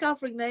just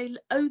discovering they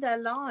owe their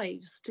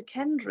lives to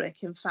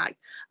Kendrick. In fact,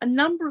 a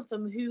number of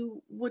them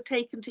who were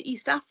taken to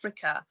East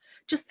Africa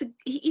just to,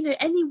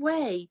 any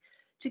way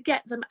to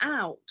get them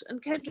out.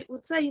 And Kendrick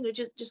would say,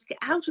 just get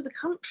out of the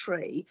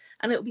country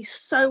and it'll be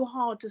so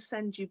hard to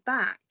send you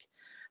back.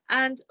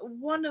 And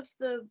one of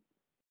the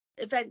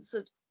events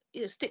that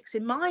sticks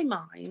in my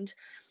mind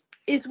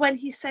is when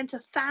he sent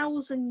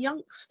 1,000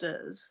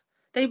 youngsters,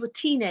 they were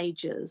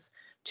teenagers,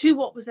 to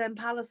what was then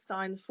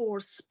Palestine for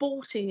a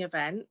sporting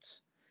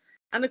event.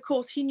 And of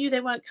course, he knew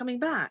they weren't coming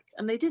back,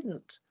 and they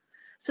didn't.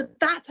 So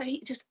that's how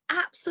he just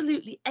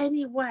absolutely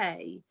any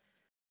way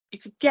you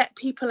could get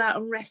people out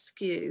and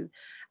rescue.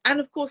 And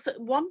of course, at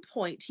one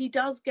point, he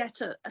does get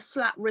a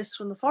slap wrist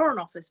from the Foreign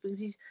Office because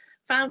he's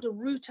found a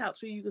route out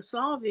through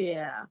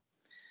Yugoslavia.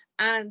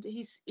 And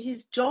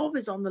his job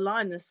is on the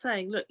line and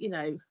saying, look,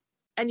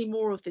 any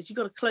more of this, you've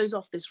got to close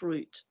off this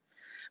route.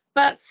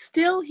 But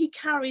still, he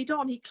carried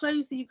on. He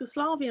closed the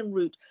Yugoslavian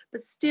route,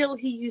 but still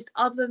he used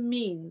other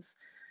means,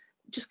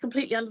 just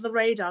completely under the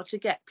radar, to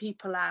get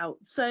people out.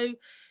 So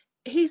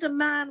he's a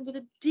man with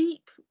a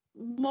deep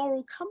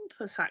moral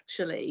compass,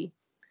 actually,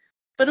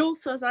 but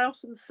also, as I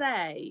often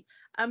say,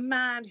 a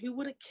man who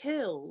would have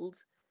killed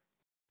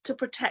to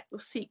protect the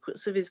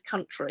secrets of his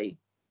country.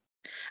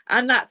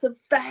 And that's a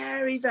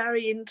very,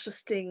 very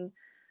interesting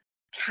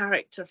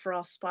character for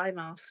our spy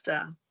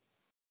master.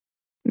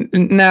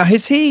 Now,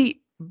 has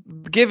he,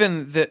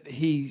 given that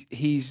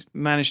he's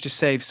managed to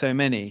save so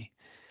many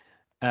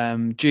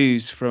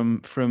Jews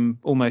from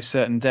almost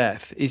certain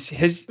death,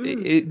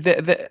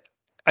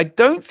 I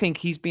don't think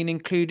he's been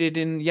included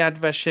in Yad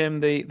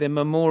Vashem, the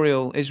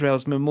memorial,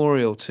 Israel's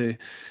memorial to,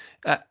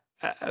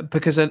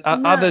 because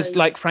others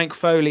like Frank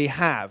Foley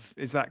have.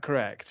 Is that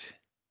correct?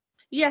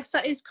 Yes,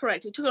 that is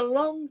correct. It took a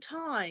long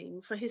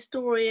time for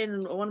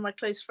historian or one of my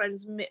close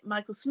friends,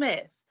 Michael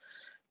Smith,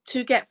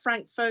 to get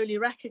Frank Foley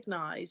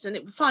recognised, and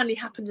it finally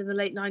happened in the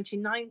late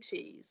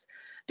 1990s,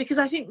 because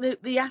I think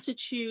the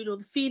attitude or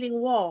the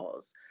feeling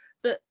was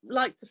that,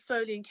 like the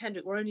Foley and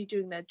Kendrick, were only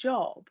doing their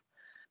job,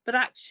 but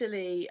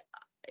actually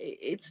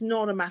it's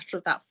not a matter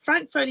of that.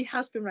 Frank Foley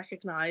has been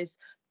recognised.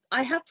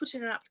 I have put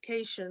in an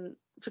application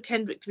for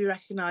Kendrick to be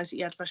recognised at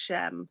Yad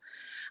Vashem,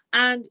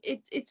 and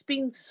it's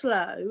been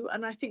slow,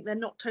 and I think they're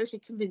not totally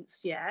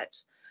convinced yet.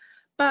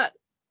 But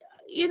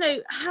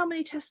how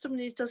many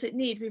testimonies does it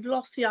need? We've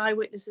lost the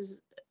eyewitnesses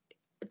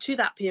to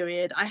that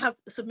period. I have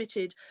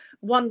submitted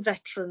one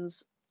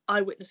veteran's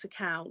eyewitness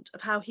account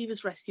of how he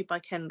was rescued by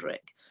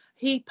Kendrick.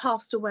 He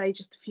passed away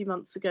just a few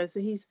months ago, so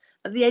he's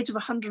at the age of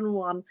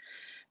 101.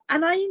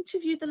 And I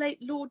interviewed the late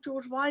Lord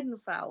George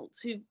Weidenfeld,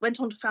 who went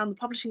on to found the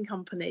publishing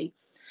company.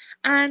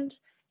 And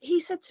he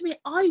said to me,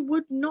 I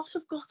would not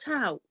have got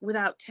out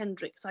without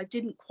Kendrick because I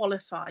didn't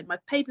qualify. My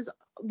papers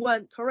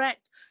weren't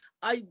correct.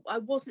 I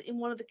wasn't in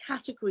one of the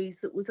categories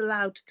that was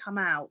allowed to come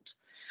out.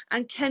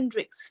 And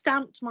Kendrick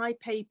stamped my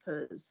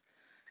papers.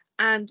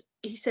 And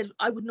he said,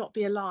 I would not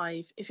be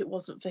alive if it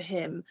wasn't for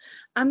him.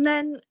 And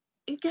then,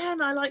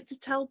 again, I like to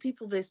tell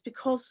people this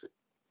because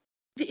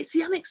it's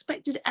the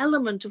unexpected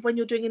element of when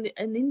you're doing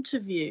an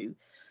interview.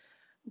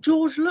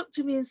 George looked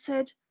at me and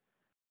said,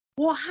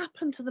 what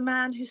happened to the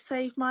man who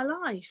saved my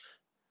life?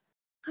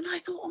 And I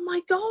thought, oh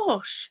my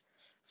gosh,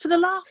 for the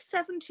last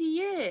 70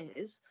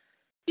 years,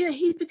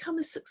 he's become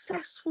a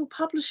successful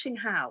publishing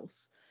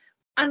house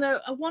and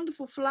a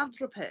wonderful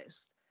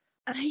philanthropist.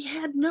 And he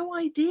had no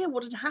idea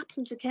what had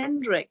happened to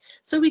Kendrick.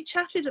 So we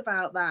chatted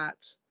about that.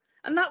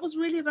 And that was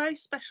really a very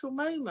special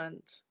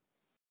moment.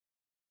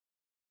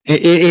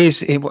 It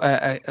is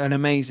an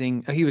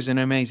amazing. He was an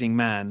amazing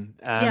man.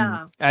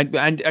 Yeah.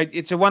 And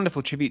it's a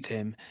wonderful tribute to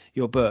him.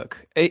 Your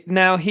book.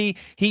 Now he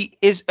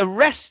is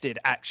arrested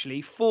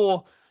actually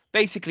for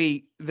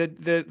basically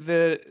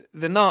the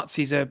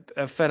Nazis are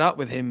fed up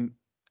with him,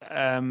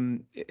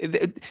 and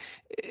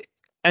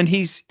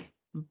he's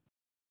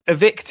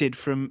evicted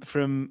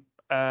from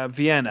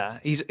Vienna.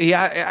 He's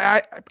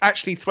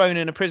actually thrown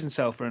in a prison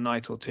cell for a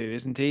night or two,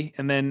 isn't he?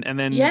 And then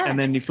Yes. and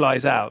then he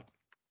flies out.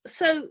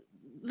 So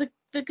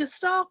the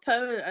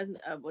Gestapo and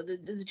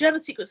the German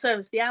Secret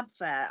Service, the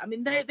Abwehr, I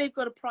mean, they've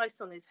got a price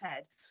on his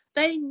head.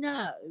 They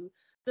know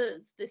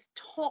that this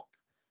top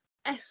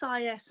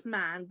SIS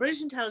man,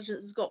 British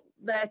intelligence has got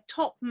their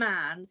top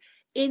man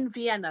in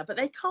Vienna, but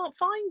they can't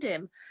find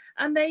him.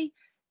 And they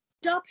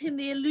dub him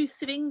the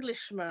elusive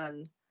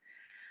Englishman.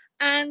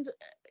 And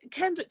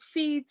Kendrick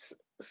feeds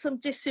some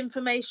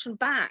disinformation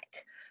back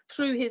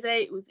through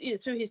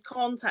his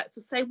contacts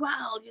to say,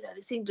 well,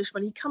 this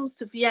Englishman, he comes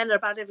to Vienna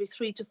about every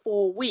 3 to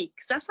 4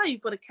 weeks. That's how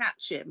you've got to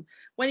catch him,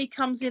 when he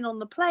comes in on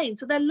the plane.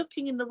 So they're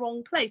looking in the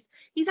wrong place.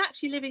 He's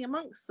actually living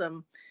amongst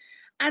them.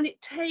 And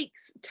it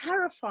takes,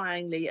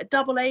 terrifyingly, a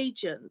double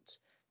agent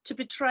to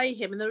betray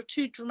him. And there are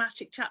 2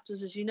 dramatic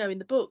chapters, as you know, in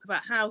the book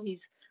about how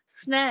he's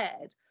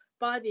snared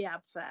by the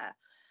Abwehr.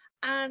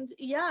 And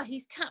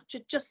he's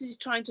captured just as he's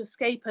trying to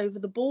escape over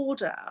the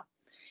border.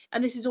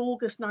 And this is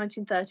August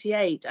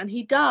 1938. And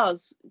he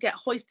does get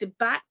hoisted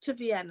back to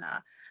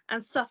Vienna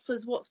and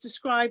suffers what's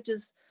described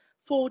as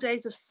 4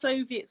 days of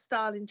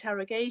Soviet-style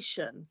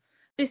interrogation.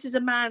 This is a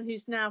man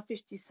who's now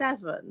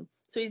 57.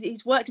 So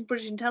he's worked in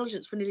British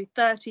intelligence for nearly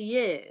 30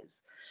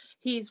 years.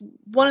 He's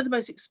one of the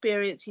most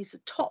experienced. He's the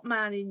top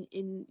man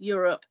in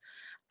Europe.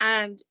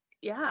 And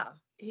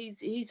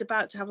he's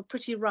about to have a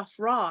pretty rough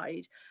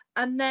ride.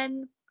 And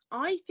then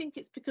I think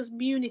it's because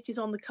Munich is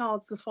on the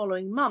cards the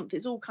following month.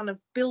 It's all kind of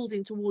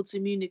building towards the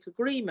Munich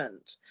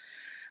agreement.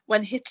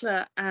 when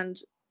Hitler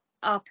and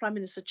our Prime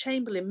Minister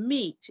Chamberlain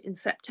meet in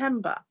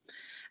September.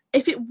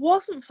 If it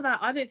wasn't for that,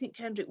 I don't think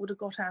Kendrick would have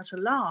got out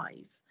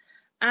alive.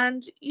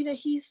 And, you know,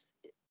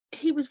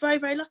 he was very,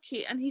 very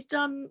lucky, and he's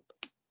done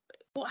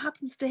what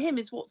happens to him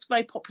is what's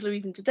very popular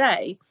even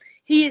today.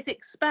 He is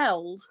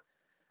expelled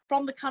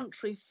from the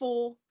country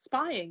for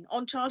spying,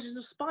 on charges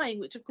of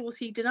spying, which of course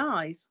he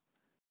denies.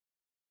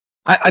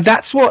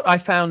 That's what I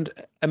found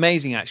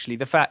amazing, actually,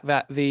 the fact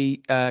that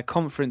the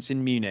conference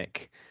in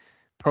Munich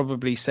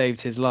probably saved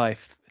his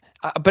life.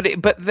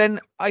 But then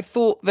I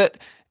thought that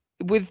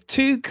with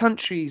two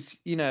countries,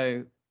 you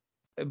know,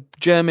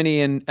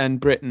 Germany and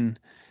Britain,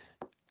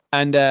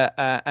 and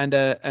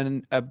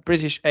a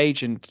British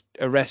agent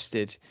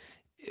arrested,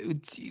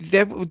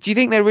 do you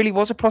think there really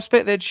was a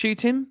prospect they'd shoot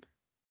him?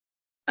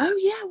 Oh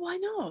yeah, why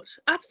not?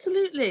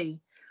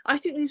 Absolutely. I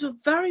think these were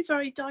very,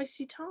 very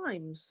dicey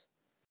times.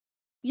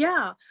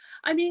 Yeah,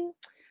 I mean,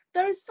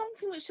 there is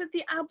something which said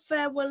the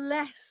Abwehr were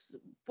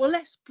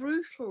less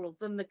brutal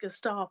than the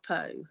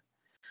Gestapo.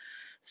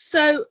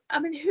 So, I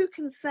mean, who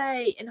can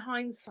say in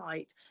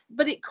hindsight?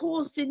 But it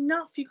caused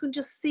enough. You can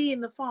just see in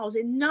the files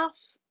enough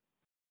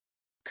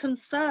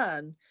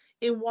concern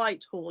in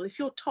Whitehall if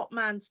your top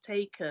man's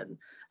taken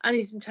and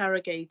he's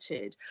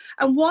interrogated.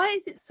 And why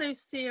is it so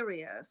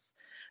serious?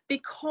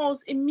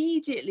 Because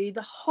immediately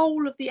the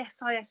whole of the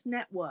SIS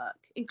network,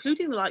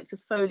 including the likes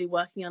of Foley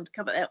working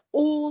undercover, they're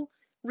all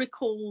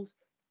recalled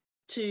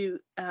to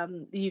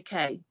the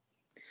UK.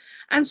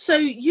 And so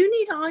you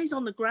need eyes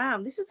on the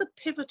ground. This is a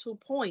pivotal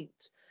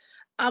point.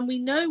 And we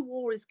know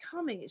war is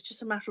coming. It's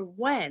just a matter of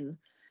when.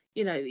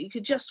 You know, you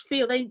could just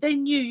feel they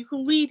knew. You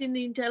can read in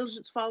the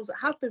intelligence files that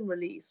have been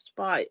released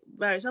by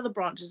various other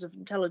branches of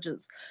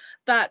intelligence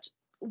that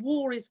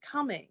war is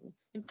coming.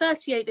 In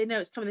 1938, they know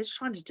it's coming. They're just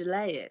trying to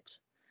delay it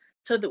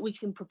so that we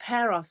can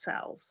prepare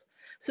ourselves.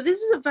 So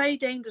this is a very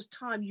dangerous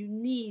time. You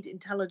need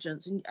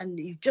intelligence, and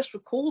you've just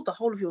recalled the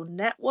whole of your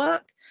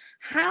network.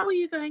 How are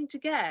you going to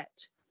get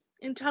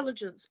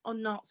intelligence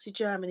on Nazi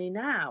Germany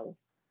now?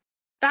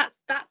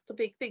 That's the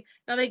big thing.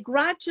 Now they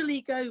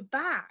gradually go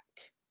back.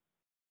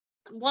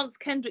 Once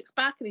Kendrick's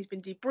back and he's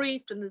been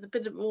debriefed and there's a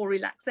bit of more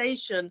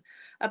relaxation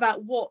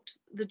about what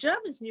the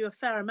Germans knew a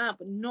fair amount,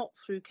 but not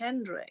through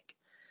Kendrick.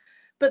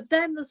 But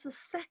then there's the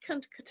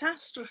second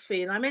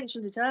catastrophe, and I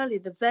mentioned it earlier,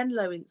 the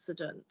Venlo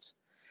incident.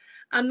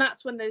 And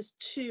that's when those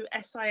two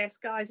SIS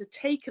guys are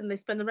taken. They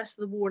spend the rest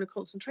of the war in a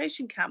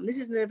concentration camp. This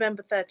is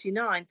November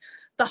 1939.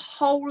 The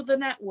whole of the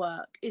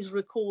network is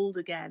recalled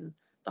again,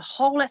 the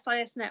whole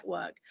SIS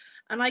network.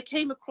 And I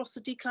came across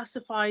a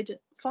declassified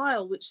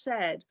file which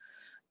said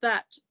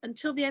that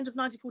until the end of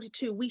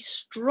 1942, we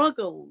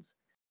struggled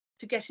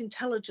to get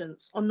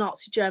intelligence on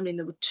Nazi Germany. And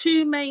there were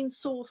two main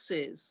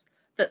sources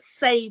that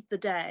saved the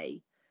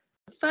day.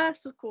 The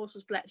first, of course,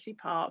 was Bletchley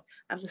Park,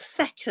 and the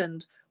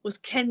second was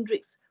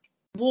Kendrick's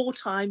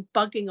wartime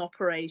bugging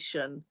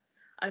operation.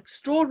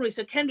 Extraordinary.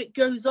 So Kendrick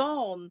goes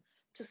on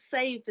to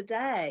save the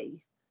day.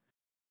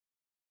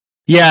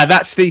 Yeah,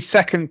 that's the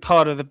second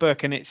part of the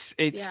book, and it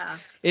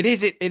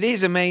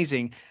is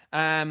amazing.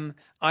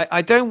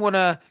 I don't want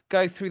to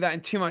go through that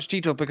in too much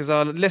detail because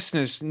our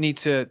listeners need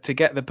to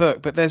get the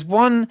book, but there's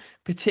one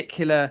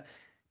particular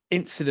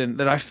incident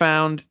that I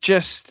found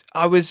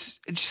I was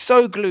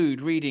so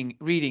glued reading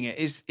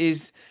it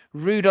is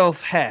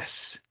Rudolf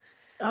Hess.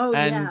 Oh,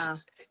 and yeah.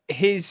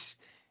 His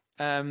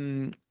I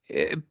mean,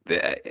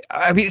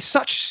 it's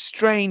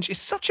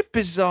such a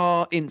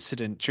bizarre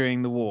incident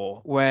during the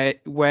war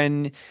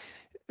when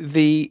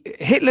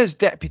Hitler's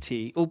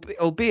deputy,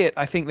 albeit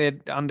I think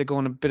they'd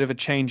undergone a bit of a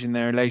change in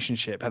their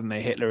relationship, hadn't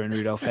they, Hitler and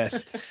Rudolf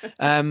Hess?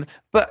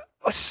 But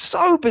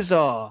so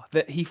bizarre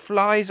that he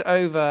flies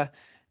over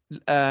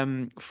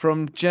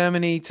from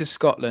Germany to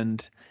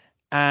Scotland,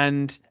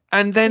 and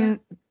then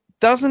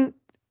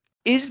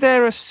is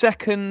there a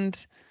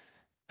second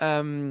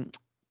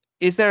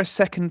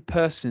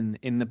person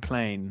in the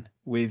plane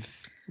with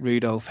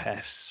Rudolf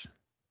Hess?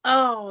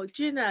 Oh,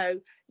 do you know,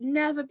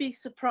 never be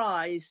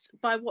surprised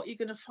by what you're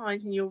going to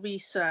find in your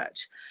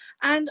research.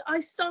 And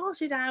I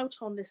started out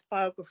on this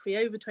biography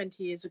over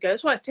 20 years ago.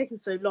 That's why it's taken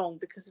so long,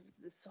 because of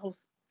this whole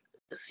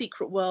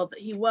secret world that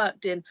he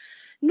worked in,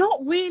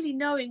 not really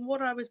knowing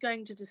what I was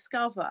going to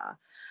discover.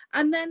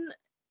 And then,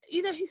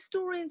 you know,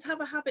 historians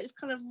have a habit of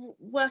kind of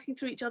working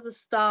through each other's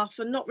stuff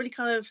and not really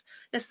kind of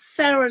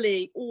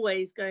necessarily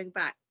always going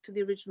back to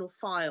the original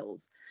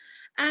files.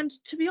 And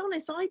to be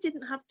honest, I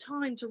didn't have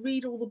time to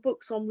read all the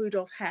books on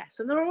Rudolf Hess,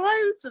 and there are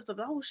loads of them,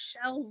 whole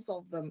shelves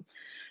of them.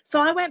 So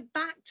I went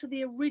back to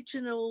the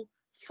original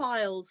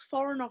files,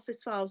 Foreign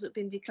Office files that had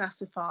been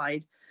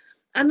declassified.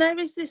 And there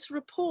is this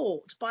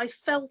report by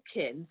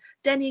Felkin,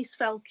 Dennis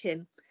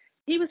Felkin.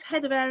 He was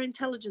head of air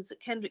intelligence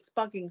at Kendrick's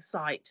bugging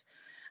site.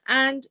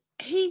 And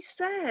he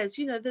says,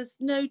 you know, there's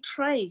no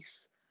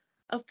trace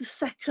of the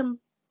second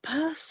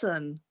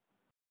person.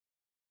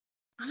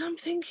 And I'm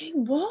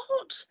thinking,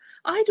 what?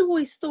 I'd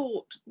always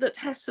thought that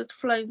Hess had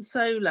flown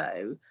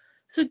solo.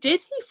 So did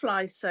he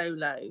fly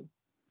solo?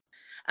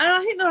 And I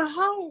think there are a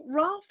whole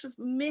raft of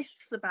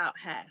myths about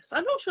Hess.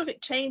 I'm not sure if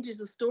it changes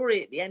the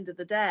story at the end of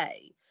the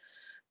day,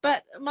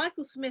 but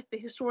Michael Smith, the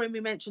historian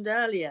we mentioned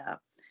earlier,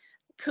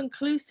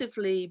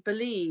 conclusively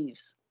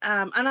believes,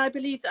 and I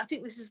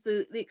think this is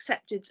the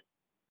accepted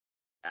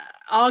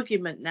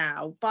argument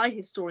now by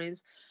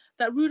historians,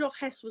 that Rudolf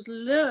Hess was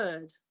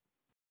lured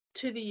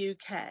to the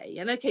UK,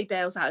 and okay,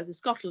 bails out of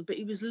Scotland, but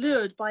he was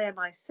lured by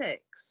MI6.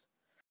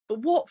 But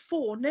what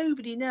for?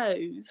 Nobody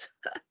knows.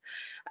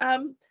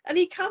 And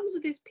he comes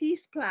with his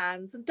peace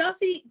plans. And does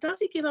he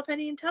give up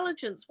any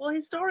intelligence? Well,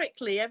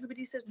 historically,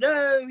 everybody says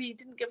no, he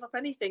didn't give up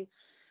anything.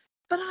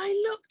 But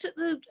I looked at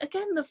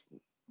the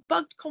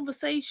bugged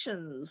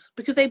conversations,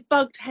 because they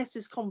bugged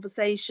Hess's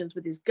conversations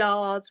with his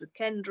guards, with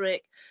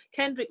Kendrick.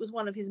 Kendrick was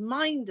one of his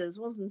minders,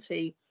 wasn't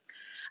he?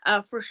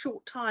 For a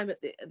short time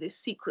at this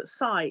secret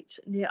site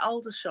near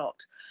Aldershot.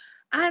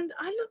 And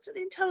I looked at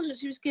the intelligence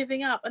he was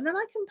giving up, and then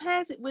I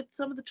compared it with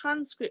some of the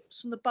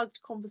transcripts from the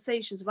bugged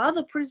conversations of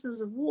other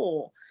prisoners of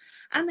war.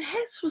 And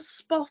Hess was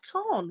spot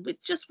on.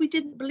 We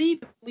didn't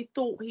believe it. We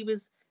thought he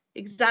was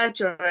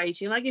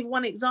exaggerating. And I give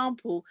one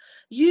example: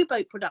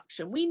 U-boat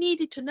production. We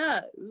needed to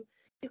know,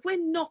 if we're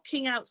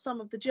knocking out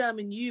some of the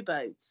German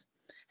U-boats,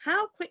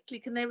 how quickly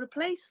can they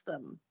replace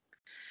them?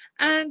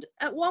 And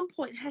at one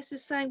point, Hess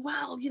is saying,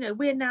 well,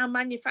 we're now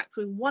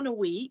manufacturing one a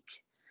week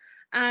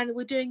and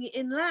we're doing it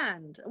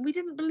inland. And we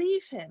didn't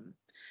believe him.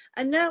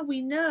 And now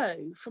we know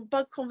from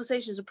bug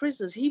conversations of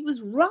prisoners, he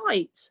was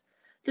right.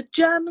 The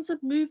Germans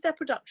had moved their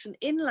production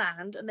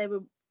inland and they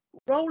were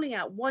rolling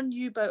out one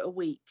U-boat a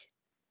week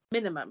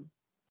minimum.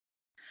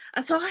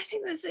 And so I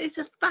think it's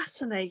a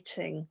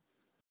fascinating,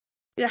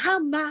 how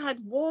mad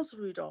was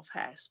Rudolf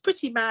Hess?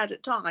 Pretty mad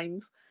at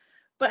times,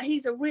 but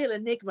he's a real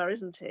enigma,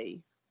 isn't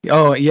he?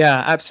 Oh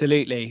yeah,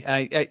 absolutely.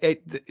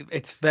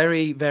 It's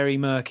very, very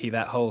murky,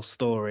 that whole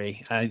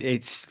story.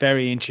 It's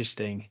very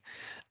interesting.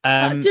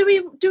 But do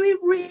we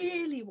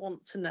really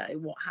want to know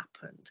what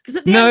happened? Because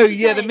at the no, end of the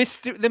yeah,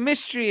 day, the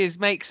mystery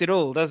makes it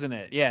all, doesn't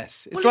it?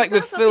 Yes, it's well, like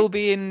with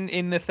Philby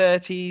in the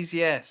 30s.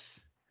 Yes.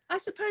 I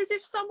suppose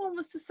if someone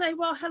was to say,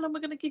 well, Helen, we're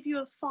going to give you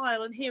a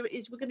file and here it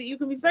is, you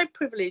can be very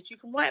privileged, you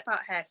can write about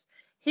Hess,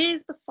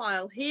 here's the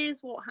file, here's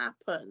what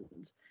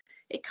happened,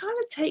 it kind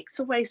of takes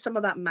away some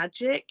of that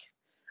magic.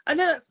 I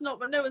know no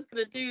one's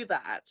going to do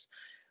that,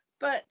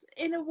 but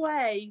in a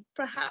way,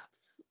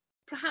 perhaps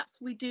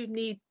we do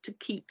need to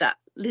keep that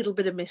little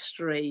bit of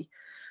mystery.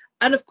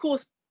 And of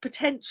course,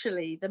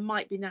 potentially there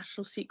might be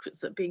national secrets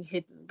that are being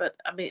hidden, but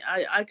I mean,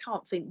 I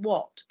can't think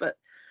what, but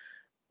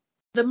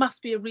there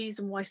must be a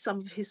reason why some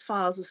of his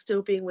files are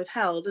still being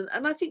withheld.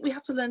 And I think we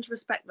have to learn to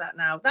respect that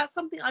now. That's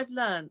something I've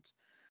learned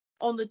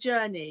on the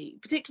journey,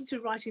 particularly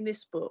through writing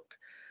this book,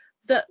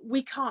 that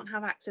we can't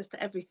have access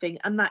to everything,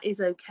 and that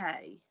is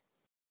okay.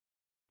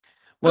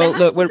 Well,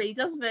 it has to be,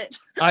 doesn't it?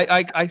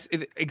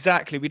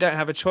 Exactly. We don't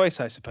have a choice,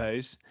 I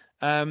suppose.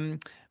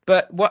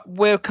 But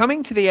we're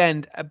coming to the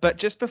end. But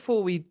just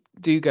before we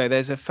do go,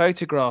 there's a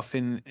photograph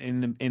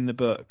in the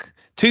book,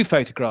 two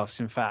photographs,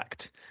 in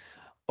fact,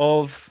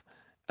 of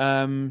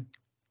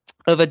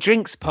a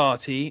drinks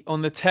party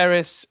on the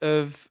terrace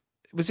of,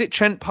 was it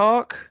Trent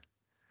Park?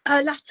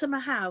 Latimer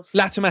House.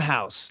 Latimer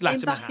House.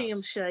 In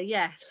Buckinghamshire,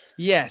 yes.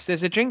 Yes,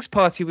 there's a drinks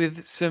party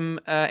with some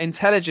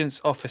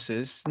intelligence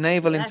officers,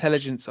 naval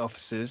intelligence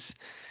officers,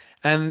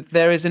 and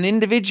there is an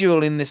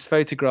individual in this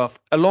photograph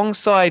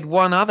alongside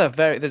one other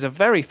there's a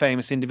very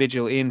famous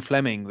individual, Ian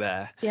Fleming,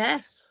 there.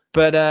 Yes.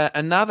 But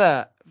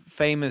another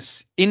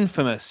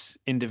infamous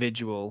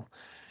individual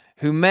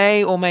who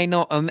may or may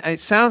not, and it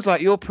sounds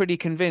like you're pretty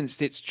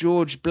convinced it's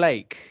George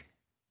Blake.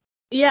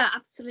 Yeah,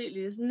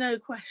 absolutely. There's no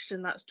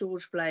question that's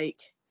George Blake.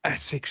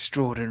 That's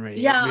extraordinary.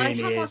 Yeah, it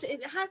really is.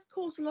 It has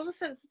caused a lot of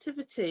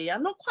sensitivity.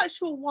 I'm not quite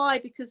sure why,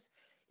 because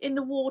in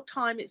the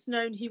wartime it's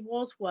known he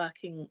was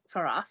working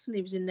for us and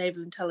he was in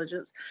naval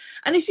intelligence.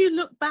 And if you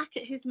look back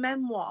at his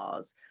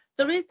memoirs,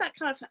 there is that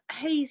kind of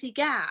hazy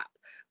gap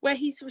where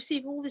he's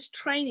receiving all this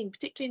training,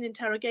 particularly in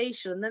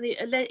interrogation, and then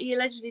he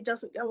allegedly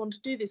doesn't go on to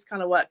do this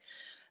kind of work.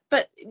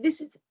 But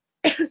this is,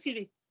 excuse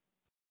me.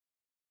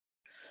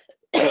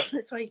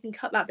 Sorry, you can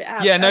cut that bit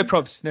out. Yeah, no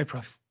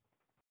probs.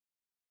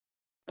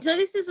 So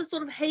this is a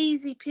sort of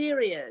hazy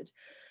period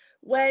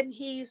when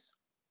he's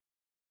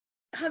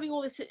having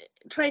all this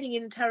training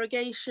in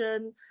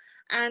interrogation,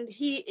 and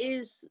he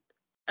is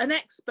an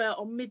expert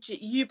on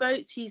midget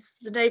U-boats. He's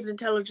the naval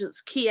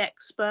intelligence key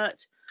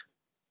expert.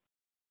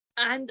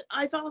 And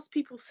I've asked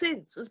people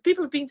since, as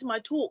people have been to my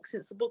talk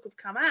since the book have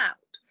come out,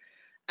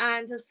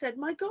 and have said,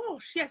 my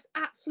gosh, yes,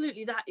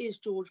 absolutely, that is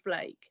George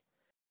Blake.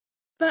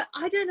 But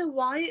I don't know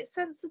why it's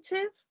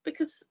sensitive,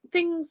 because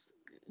things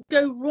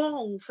go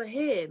wrong for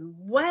him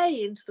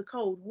way into the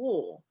Cold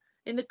War,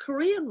 in the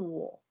Korean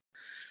War.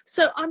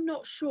 So I'm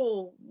not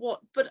sure what,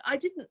 but I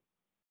didn't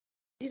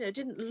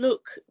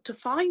look to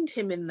find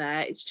him in there.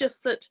 It's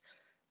just that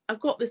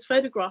I've got this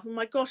photograph and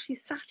my gosh, he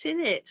sat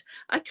in it.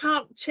 I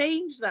can't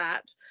change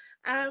that.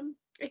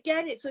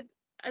 Again, it's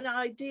an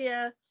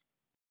idea.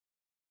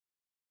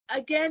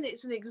 Again,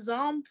 it's an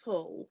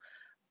example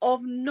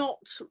of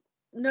not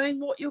knowing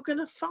what you're going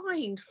to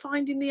find,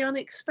 finding the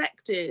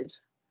unexpected.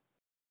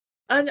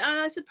 And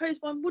I suppose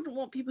one wouldn't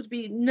want people to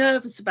be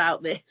nervous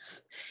about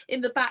this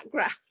in the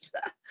background,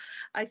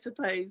 I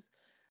suppose.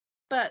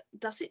 But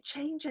does it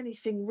change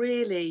anything,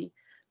 really?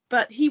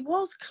 But he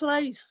was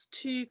close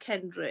to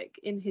Kendrick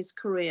in his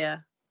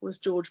career, was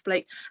George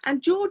Blake.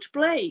 And George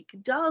Blake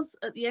does,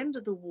 at the end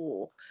of the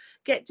war,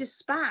 get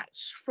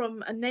dispatched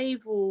from a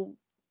naval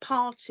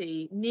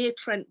party near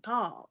Trent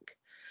Park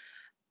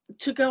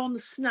to go on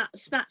the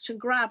snatch and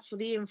grab for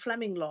the Ian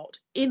Fleming lot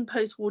in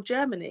post-war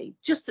Germany,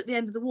 just at the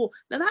end of the war.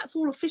 Now, that's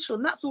all official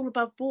and that's all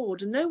above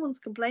board, and no one's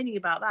complaining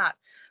about that.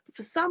 But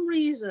for some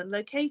reason,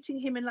 locating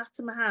him in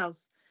Latimer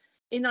House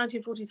in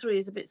 1943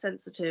 is a bit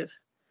sensitive.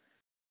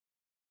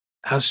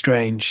 How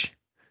strange.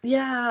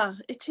 Yeah,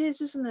 it is,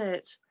 isn't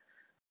it?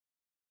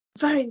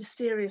 Very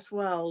mysterious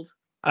world.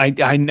 I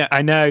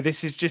know.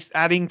 This is just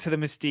adding to the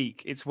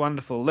mystique. It's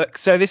wonderful. Look,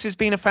 so this has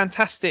been a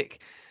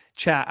fantastic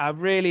chat. I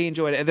really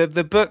enjoyed it.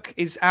 The book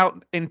is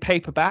out in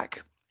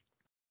paperback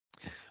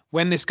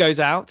when this goes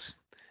out.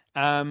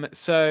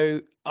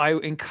 So I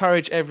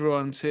encourage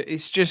everyone to.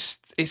 It's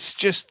just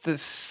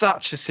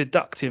such a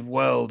seductive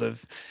world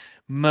of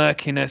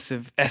murkiness,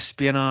 of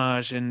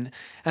espionage, and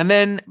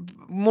then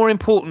more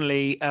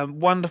importantly, a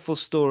wonderful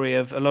story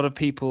of a lot of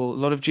people, a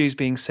lot of Jews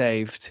being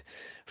saved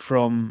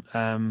from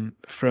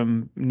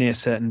near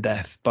certain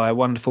death by a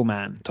wonderful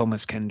man,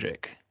 Thomas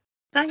Kendrick.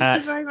 Thank you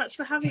very much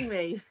for having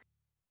me.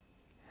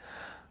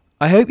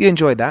 I hope you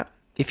enjoyed that.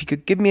 If you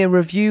could give me a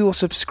review or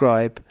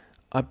subscribe,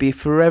 I'd be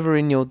forever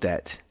in your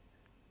debt.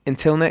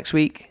 Until next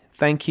week,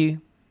 thank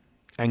you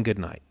and good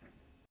night.